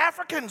who's those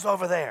Africans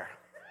over there?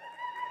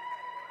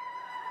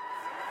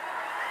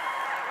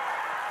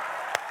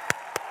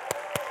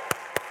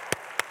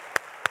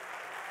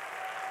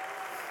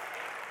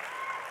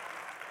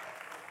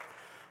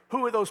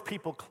 Who are those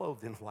people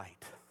clothed in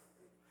white?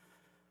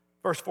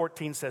 Verse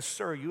 14 says,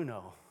 Sir, you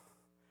know,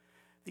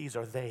 these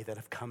are they that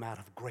have come out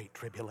of great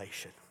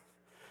tribulation.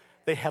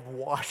 They have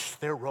washed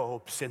their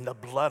robes in the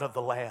blood of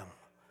the Lamb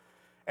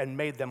and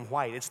made them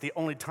white. It's the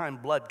only time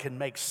blood can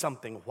make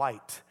something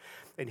white.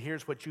 And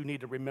here's what you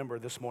need to remember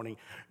this morning.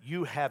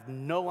 You have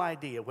no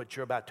idea what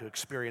you're about to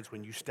experience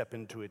when you step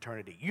into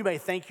eternity. You may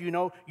think you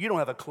know, you don't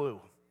have a clue.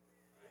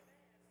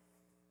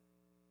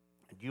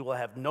 And you will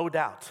have no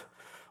doubt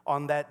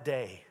on that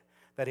day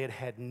that it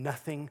had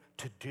nothing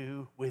to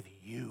do with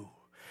you.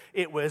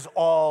 It was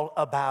all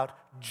about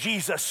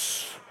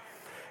Jesus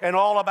and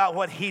all about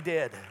what he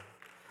did.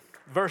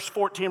 Verse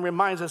 14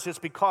 reminds us it's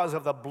because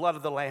of the blood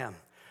of the Lamb.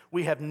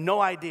 We have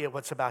no idea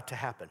what's about to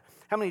happen.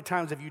 How many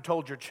times have you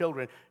told your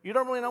children, you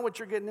don't really know what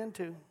you're getting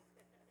into?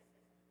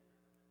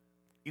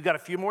 You got a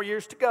few more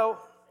years to go.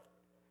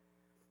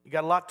 You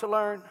got a lot to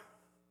learn.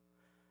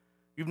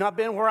 You've not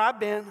been where I've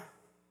been.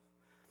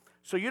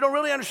 So you don't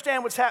really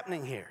understand what's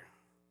happening here.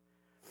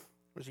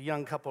 There was a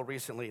young couple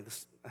recently,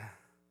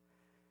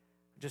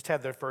 just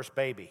had their first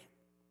baby.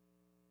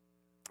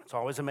 It's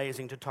always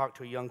amazing to talk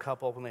to a young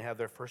couple when they have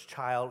their first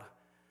child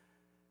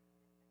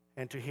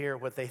and to hear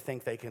what they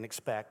think they can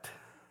expect.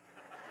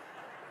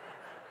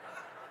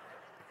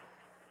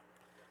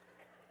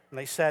 And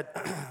they said,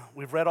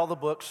 we've read all the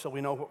books, so we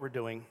know what we're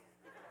doing.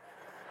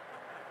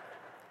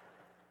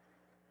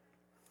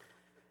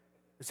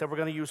 They said, we're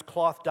going to use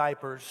cloth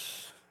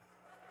diapers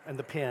and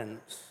the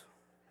pins.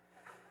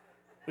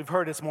 We've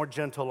heard it's more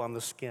gentle on the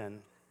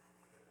skin.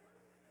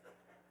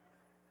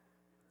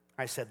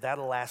 I said,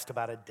 that'll last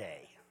about a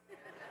day.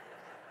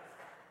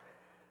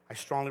 I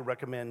strongly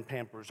recommend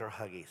Pampers or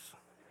Huggies.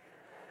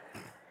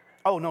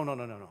 Oh,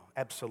 no.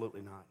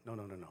 Absolutely not. No.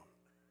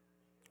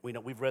 We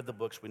know, we've read the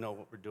books, we know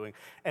what we're doing,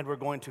 and we're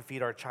going to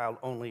feed our child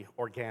only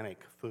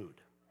organic food.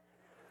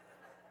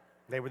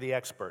 They were the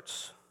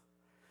experts.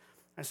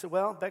 I said,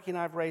 well, Becky and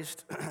I have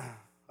raised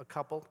a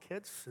couple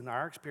kids, and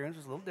our experience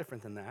is a little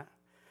different than that.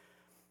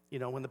 You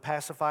know, when the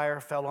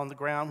pacifier fell on the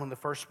ground, when the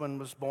first one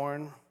was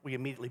born, we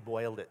immediately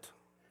boiled it.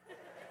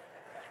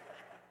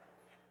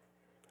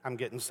 I'm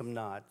getting some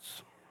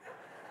nods.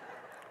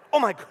 Oh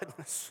my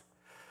goodness,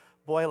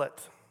 boil it.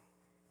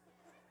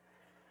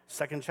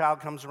 Second child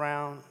comes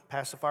around,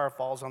 pacifier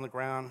falls on the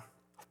ground.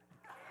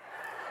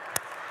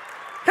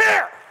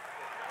 Here!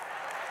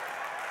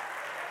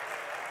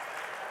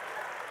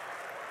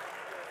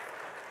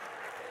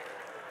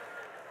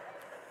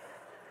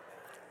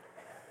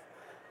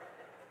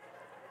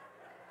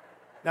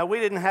 Now,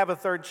 we didn't have a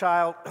third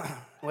child,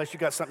 unless you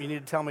got something you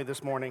need to tell me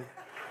this morning.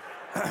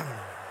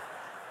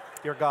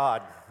 Dear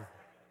God.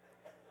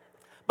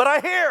 But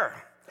I hear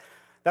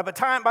that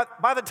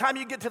by the time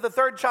you get to the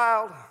third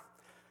child,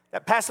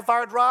 that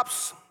pacifier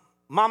drops,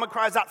 mama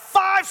cries out,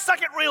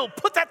 5-second reel,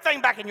 put that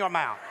thing back in your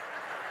mouth.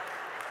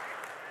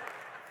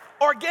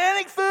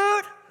 Organic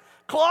food,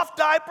 cloth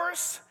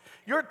diapers,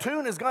 your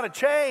tune is going to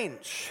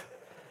change.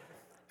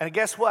 And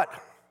guess what?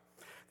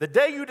 The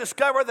day you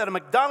discover that a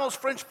McDonald's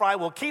French fry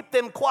will keep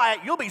them quiet,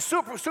 you'll be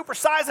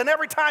supersizing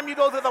every time you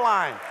go through the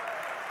line.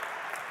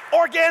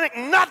 Organic,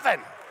 nothing.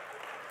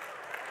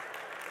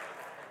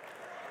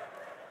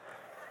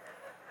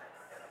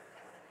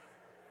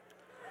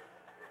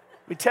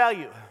 Let me tell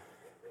you,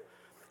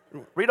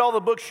 read all the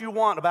books you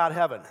want about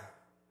heaven,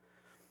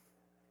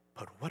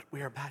 but what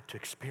we're about to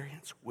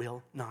experience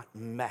will not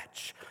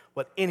match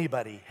what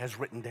anybody has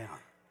written down.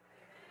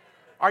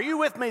 Are you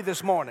with me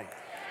this morning?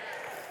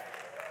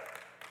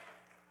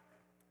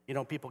 You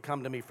know, people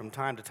come to me from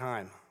time to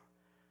time.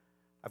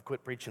 I've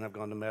quit preaching. I've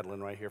gone to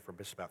meddling right here for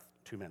just about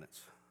 2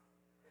 minutes.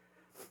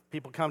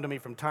 People come to me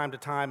from time to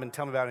time and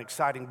tell me about an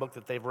exciting book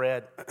that they've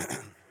read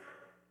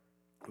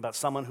about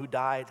someone who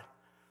died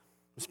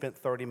and spent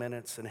 30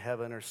 minutes in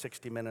heaven or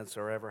 60 minutes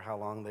or ever how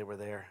long they were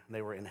there. And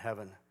they were in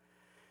heaven.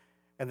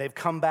 And they've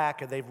come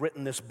back and they've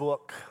written this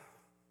book.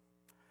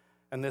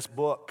 And this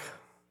book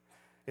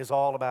is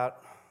all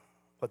about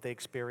what they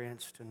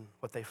experienced and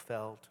what they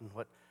felt and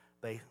what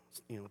they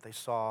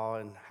saw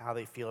and how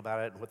they feel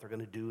about it and what they're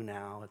going to do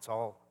now. It's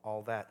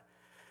all that.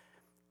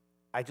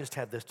 I just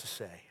had this to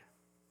say.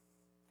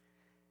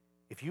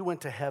 If you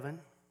went to heaven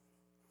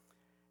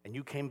and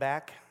you came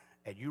back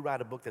and you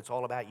write a book that's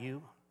all about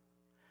you,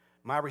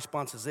 my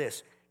response is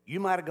this: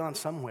 you might have gone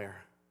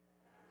somewhere,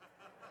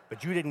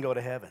 but you didn't go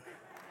to heaven.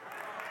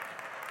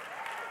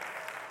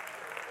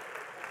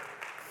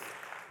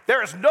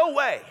 There is no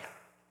way,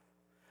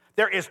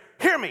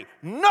 hear me,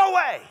 no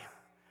way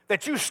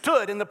that you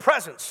stood in the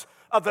presence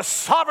of the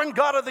sovereign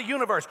God of the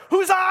universe,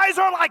 whose eyes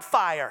are like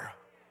fire,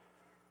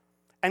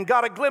 and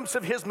got a glimpse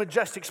of his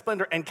majestic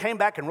splendor and came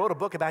back and wrote a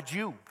book about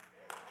you?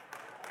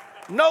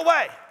 No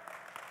way.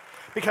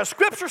 Because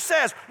Scripture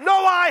says, no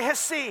eye has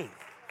seen,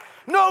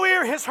 no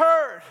ear has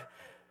heard,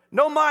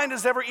 no mind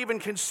has ever even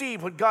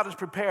conceived what God has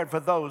prepared for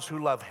those who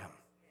love him.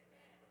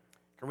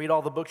 You can read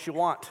all the books you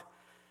want,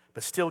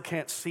 but still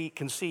can't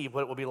conceive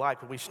what it will be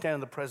like when we stand in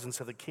the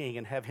presence of the King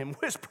and have him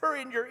whisper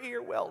in your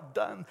ear, well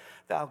done,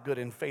 thou good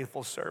and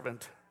faithful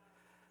servant.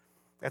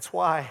 That's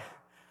why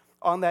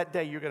on that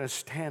day you're going to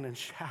stand and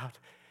shout,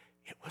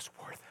 it was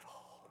worth it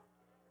all.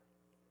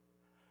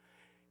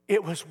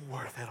 It was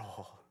worth it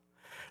all.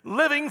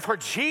 Living for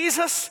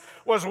Jesus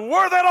was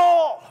worth it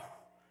all.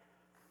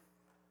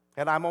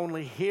 And I'm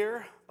only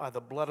here by the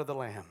blood of the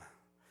Lamb.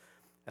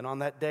 And on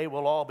that day,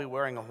 we'll all be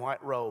wearing a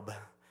white robe.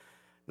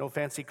 No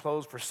fancy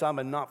clothes for some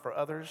and not for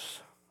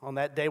others. On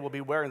that day, we'll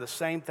be wearing the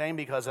same thing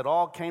because it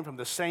all came from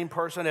the same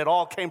person. It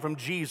all came from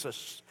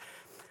Jesus.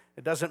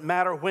 It doesn't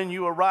matter when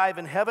you arrive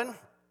in heaven.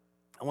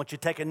 I want you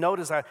to take a note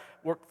as I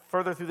work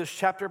further through this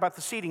chapter about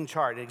the seating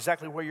chart and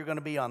exactly where you're going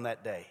to be on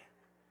that day.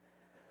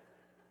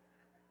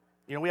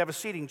 You know, we have a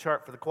seating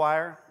chart for the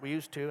choir. We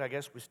used to. I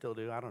guess we still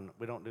do. I don't know.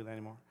 We don't do that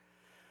anymore.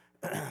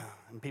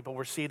 And people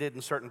were seated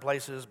in certain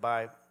places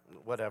by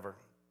whatever.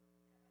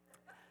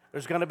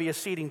 There's going to be a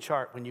seating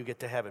chart when you get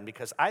to heaven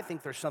because I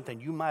think there's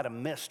something you might have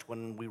missed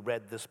when we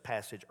read this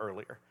passage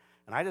earlier.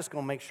 And I just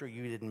going to make sure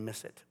you didn't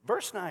miss it.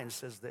 Verse 9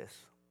 says this.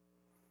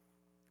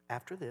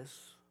 After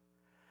this,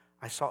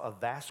 I saw a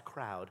vast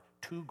crowd,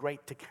 too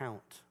great to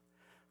count,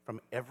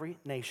 from every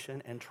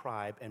nation and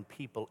tribe and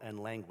people and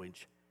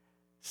language,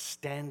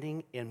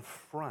 standing in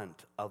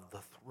front of the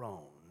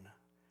throne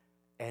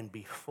and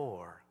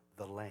before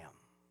the Lamb.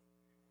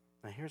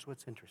 Now here's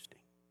what's interesting.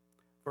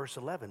 Verse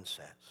 11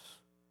 says,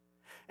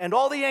 and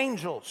all the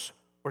angels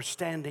were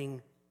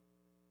standing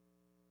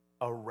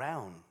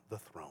around the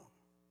throne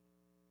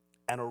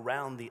and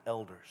around the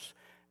elders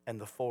and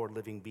the four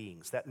living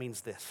beings. That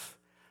means this.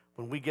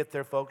 When we get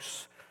there,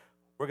 folks,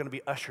 we're going to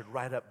be ushered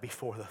right up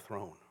before the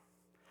throne.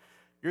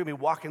 You're going to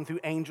be walking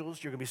through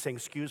angels. You're going to be saying,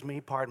 excuse me,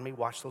 pardon me,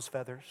 watch those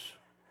feathers.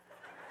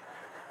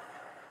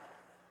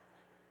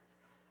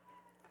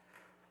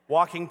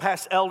 Walking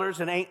past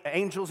elders and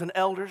angels and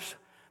elders,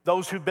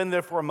 those who've been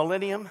there for a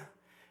millennium,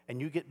 and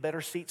you get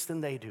better seats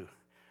than they do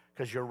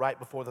because you're right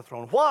before the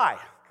throne. Why?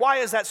 Why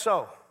is that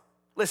so?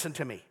 Listen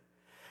to me.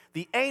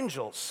 The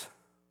angels,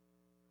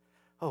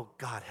 oh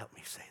God, help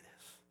me say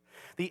this.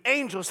 The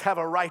angels have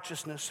a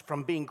righteousness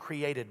from being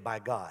created by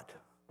God.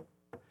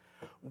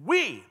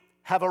 We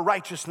have a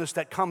righteousness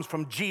that comes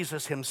from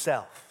Jesus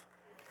himself.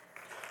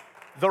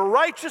 The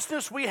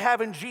righteousness we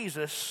have in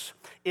Jesus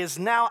is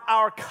now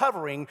our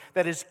covering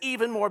that is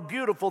even more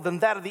beautiful than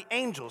that of the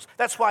angels.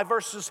 That's why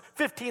verses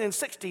 15 and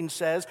 16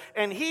 says,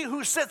 and he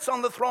who sits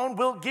on the throne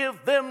will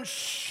give them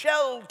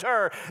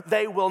shelter.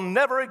 They will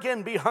never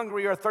again be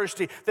hungry or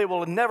thirsty. They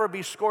will never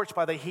be scorched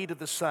by the heat of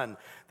the sun.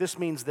 This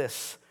means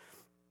this,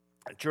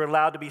 that you're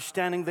allowed to be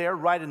standing there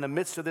right in the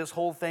midst of this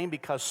whole thing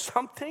because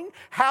something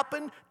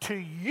happened to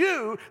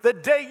you the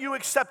day you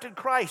accepted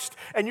Christ.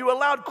 And you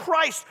allowed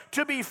Christ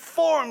to be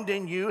formed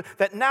in you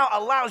that now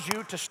allows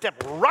you to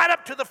step right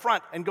up to the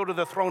front and go to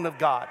the throne of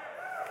God.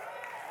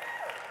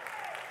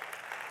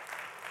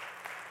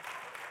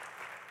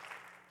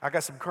 I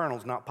got some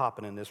kernels not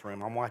popping in this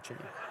room. I'm watching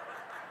you.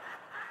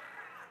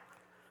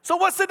 So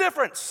what's the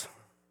difference?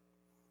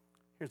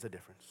 Here's the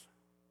difference.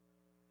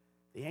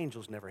 The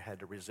angels never had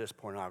to resist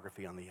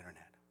pornography on the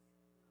internet.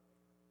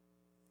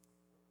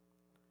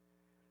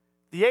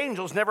 The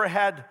angels never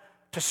had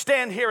to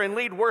stand here and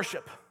lead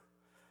worship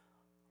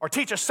or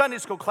teach a Sunday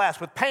school class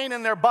with pain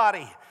in their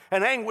body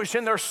and anguish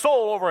in their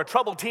soul over a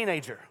troubled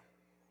teenager.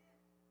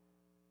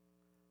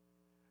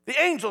 The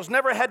angels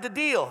never had to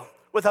deal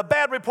with a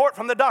bad report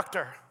from the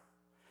doctor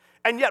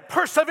and yet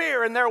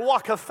persevere in their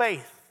walk of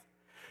faith.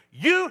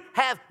 You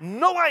have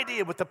no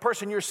idea what the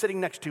person you're sitting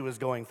next to is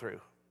going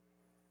through.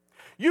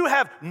 You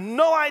have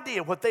no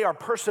idea what they are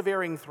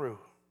persevering through.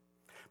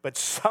 But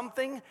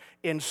something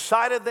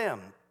inside of them,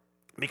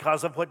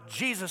 because of what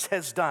Jesus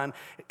has done,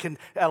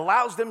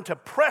 allows them to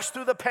press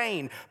through the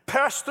pain,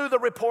 press through the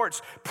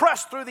reports,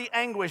 press through the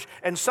anguish,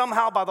 and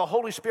somehow by the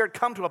Holy Spirit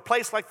come to a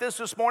place like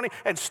this morning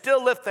and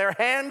still lift their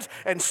hands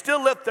and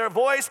still lift their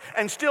voice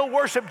and still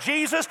worship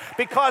Jesus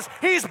because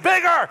he's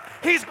bigger,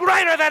 he's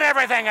greater than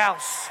everything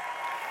else.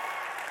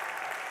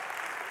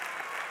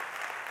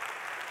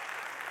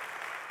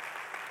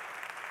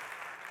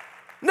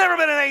 Never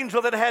been an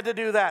angel that had to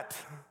do that.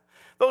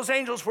 Those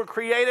angels were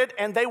created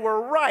and they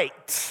were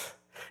right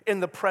in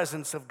the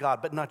presence of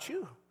God, but not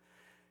you.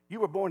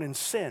 You were born in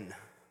sin,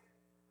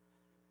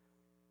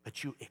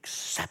 but you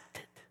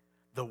accepted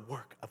the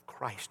work of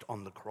Christ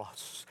on the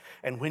cross.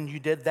 And when you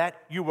did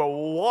that, you were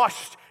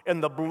washed in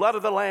the blood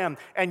of the Lamb,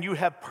 and you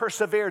have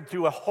persevered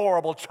through a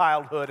horrible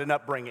childhood and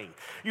upbringing.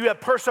 You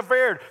have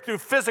persevered through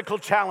physical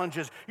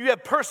challenges. You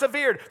have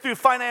persevered through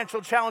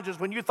financial challenges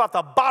when you thought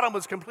the bottom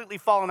was completely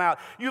falling out.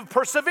 You've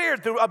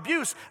persevered through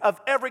abuse of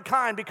every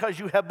kind because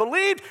you have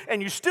believed,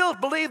 and you still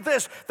believe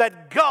this,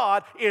 that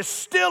God is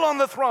still on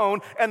the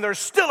throne and there's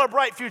still a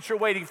bright future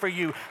waiting for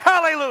you.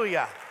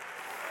 Hallelujah.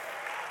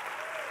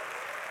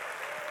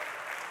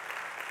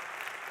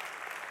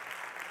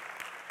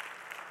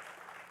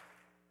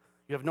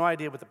 You have no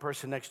idea what the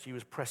person next to you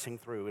is pressing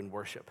through in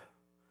worship.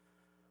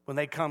 When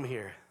they come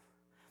here,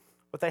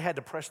 what they had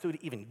to press through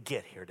to even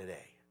get here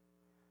today.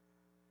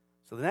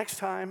 So the next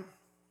time,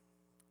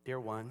 dear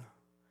one,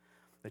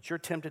 that you're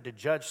tempted to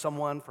judge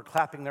someone for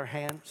clapping their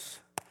hands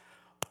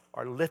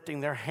or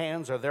lifting their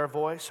hands or their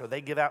voice, or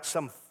they give out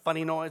some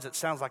funny noise that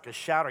sounds like a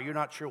shout or you're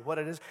not sure what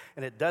it is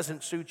and it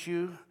doesn't suit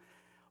you,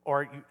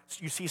 or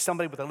you see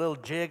somebody with a little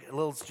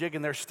jig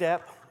in their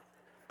step.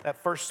 That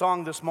first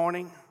song this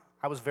morning,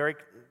 I was very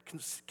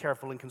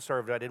careful and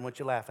conservative. I didn't want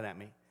you laughing at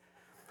me.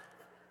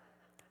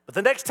 But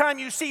the next time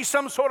you see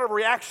some sort of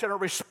reaction or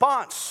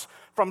response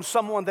from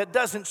someone that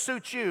doesn't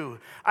suit you,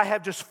 I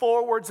have just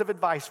 4 words of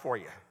advice for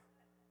you.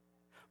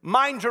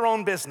 Mind your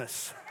own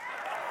business.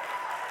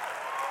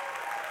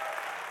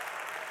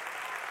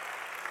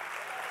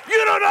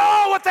 You don't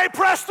know what they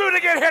pressed through to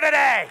get here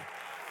today.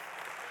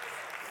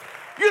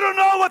 You don't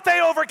know what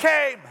they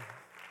overcame.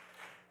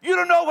 You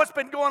don't know what's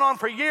been going on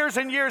for years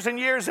and years and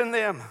years in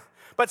them.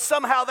 But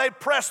somehow they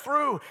pressed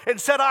through and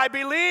said, I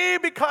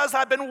believe because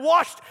I've been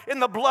washed in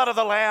the blood of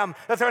the Lamb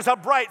that there's a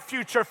bright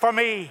future for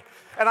me.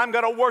 And I'm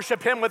going to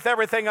worship him with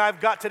everything I've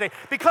got today.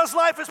 Because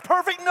life is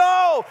perfect?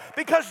 No.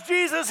 Because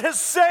Jesus has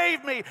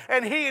saved me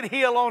and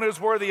he alone is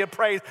worthy of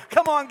praise.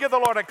 Come on, give the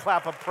Lord a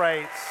clap of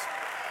praise.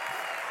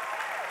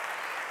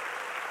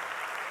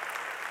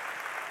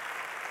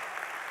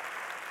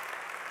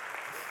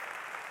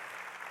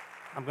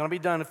 I'm going to be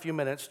done in a few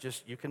minutes.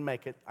 Just, you can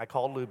make it. I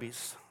call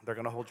Luby's. They're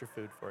going to hold your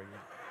food for you.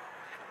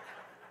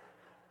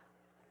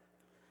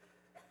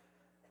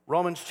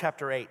 Romans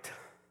chapter 8.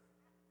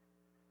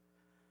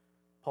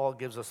 Paul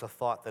gives us a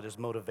thought that is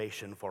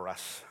motivation for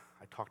us.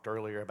 I talked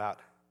earlier about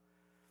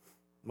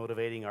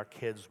motivating our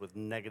kids with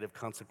negative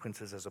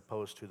consequences as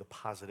opposed to the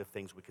positive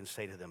things we can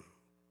say to them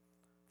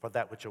for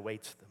that which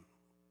awaits them.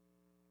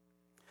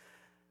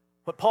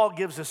 What Paul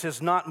gives us is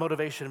not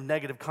motivation of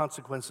negative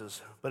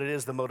consequences, but it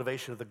is the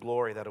motivation of the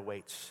glory that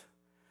awaits.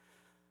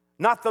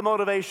 Not the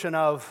motivation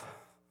of,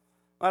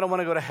 I don't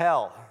want to go to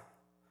hell,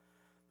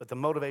 but the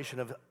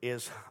motivation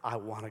is, I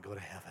want to go to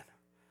heaven.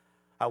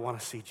 I want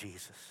to see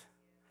Jesus.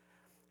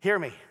 Hear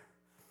me.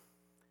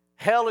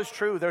 Hell is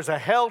true. There's a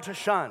hell to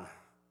shun,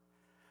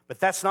 but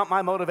that's not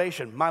my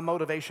motivation. My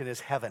motivation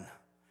is heaven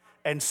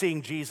and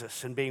seeing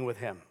Jesus and being with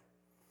him.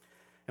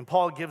 And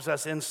Paul gives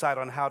us insight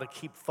on how to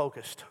keep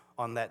focused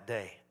on that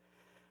day.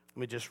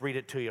 Let me just read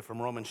it to you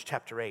from Romans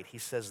chapter 8. He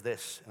says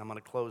this, and I'm going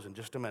to close in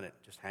just a minute.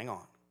 Just hang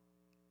on.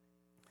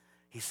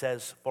 He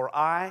says, for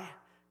I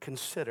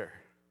consider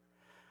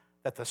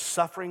that the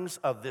sufferings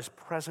of this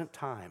present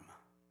time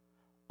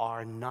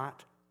are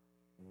not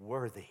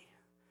worthy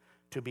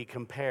to be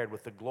compared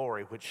with the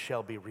glory which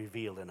shall be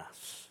revealed in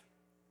us.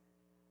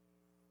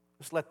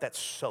 Just let that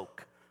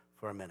soak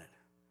for a minute.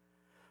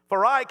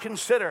 For I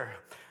consider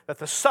that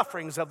the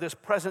sufferings of this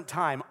present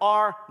time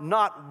are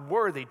not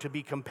worthy to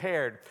be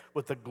compared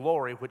with the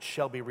glory which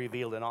shall be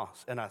revealed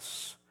in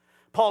us.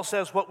 Paul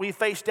says what we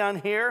face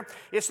down here,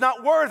 it's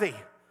not worthy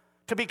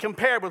to be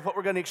compared with what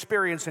we're going to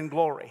experience in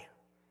glory.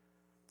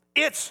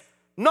 It's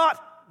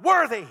not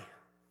worthy.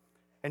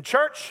 And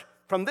church,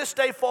 from this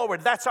day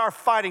forward, that's our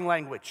fighting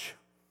language.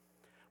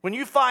 When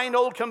you find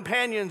old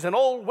companions and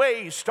old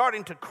ways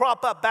starting to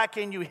crop up back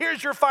in you,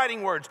 here's your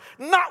fighting words: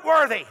 not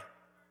worthy.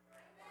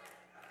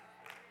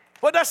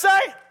 What did I say?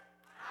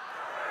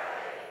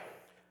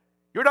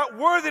 You're not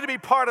worthy to be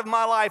part of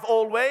my life,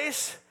 old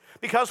ways,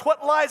 because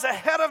what lies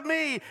ahead of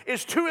me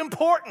is too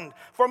important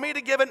for me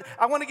to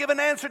I want to give an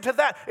answer to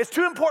that. It's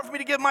too important for me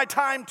to give my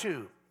time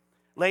to.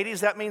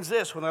 Ladies, that means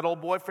this: when that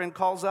old boyfriend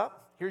calls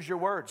up, here's your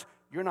words: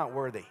 you're not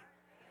worthy.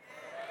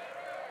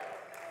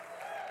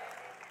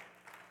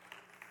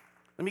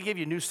 Let me give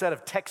you a new set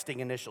of texting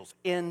initials: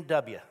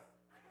 NW.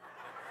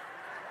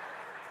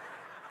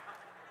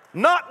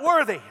 Not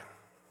worthy.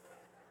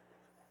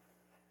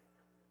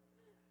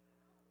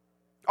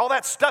 All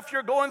that stuff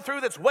you're going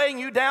through that's weighing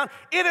you down,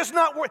 it is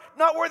not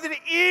worthy to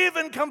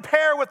even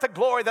compare with the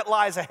glory that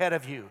lies ahead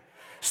of you.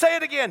 Say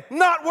it again: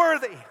 not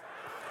worthy.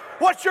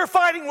 What's your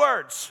fighting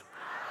words?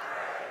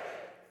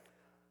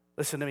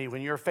 Listen to me.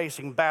 When you're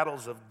facing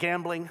battles of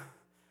gambling,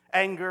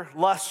 anger,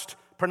 lust,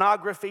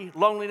 pornography,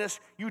 loneliness,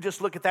 you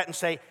just look at that and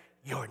say,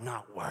 you're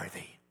not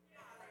worthy.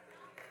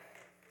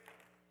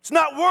 It's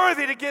not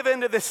worthy to give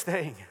in to this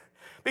thing,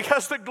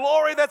 because the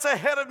glory that's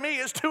ahead of me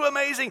is too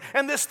amazing,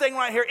 and this thing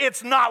right here,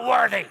 it's not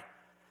worthy.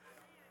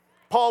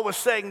 Paul was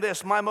saying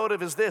this: my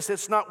motive is this: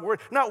 it's not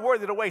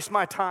worthy to waste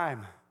my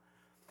time,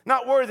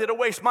 not worthy to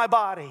waste my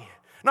body,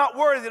 not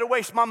worthy to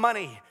waste my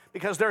money,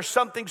 because there's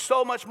something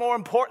so much more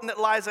important that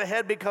lies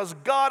ahead, because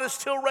God is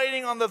still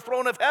reigning on the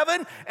throne of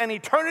heaven and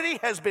eternity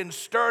has been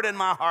stirred in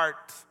my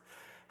heart.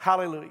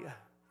 Hallelujah.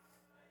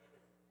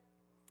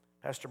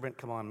 Pastor Brent,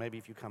 come on. Maybe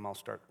if you come, I'll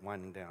start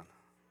winding down.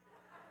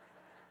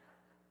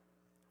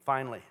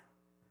 Finally,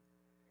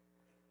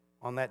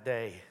 on that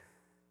day,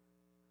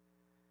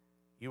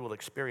 you will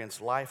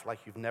experience life like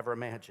you've never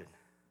imagined.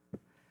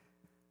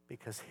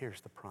 Because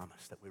here's the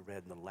promise that we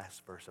read in the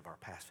last verse of our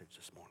passage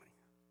this morning.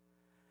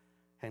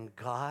 And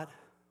God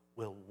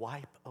will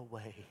wipe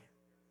away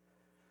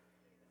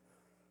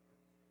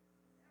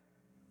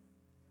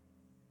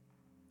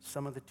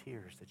some of the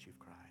tears that you've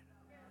cried.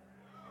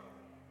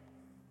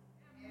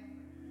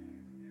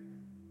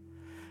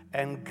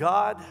 And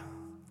God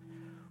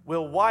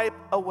will wipe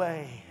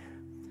away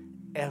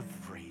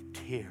every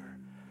tear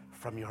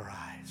from your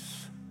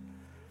eyes.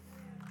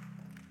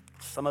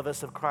 Some of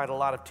us have cried a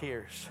lot of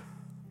tears.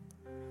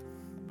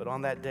 But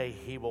on that day,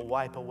 He will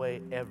wipe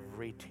away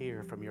every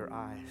tear from your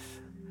eyes.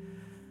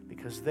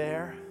 Because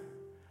there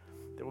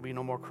will be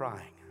no more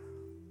crying.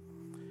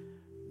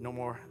 No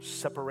more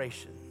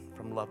separation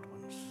from loved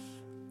ones.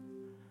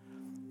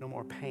 No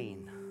more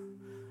pain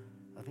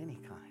of any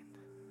kind.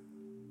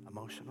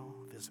 Emotional,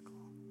 physical.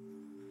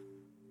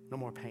 No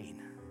more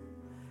pain.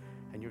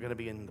 And you're going to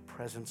be in the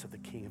presence of the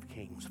King of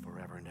Kings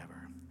forever and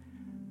ever.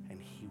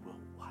 And He will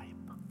wipe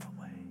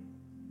away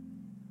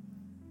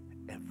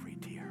every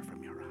tear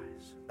from your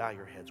eyes. Bow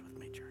your heads with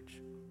me, church.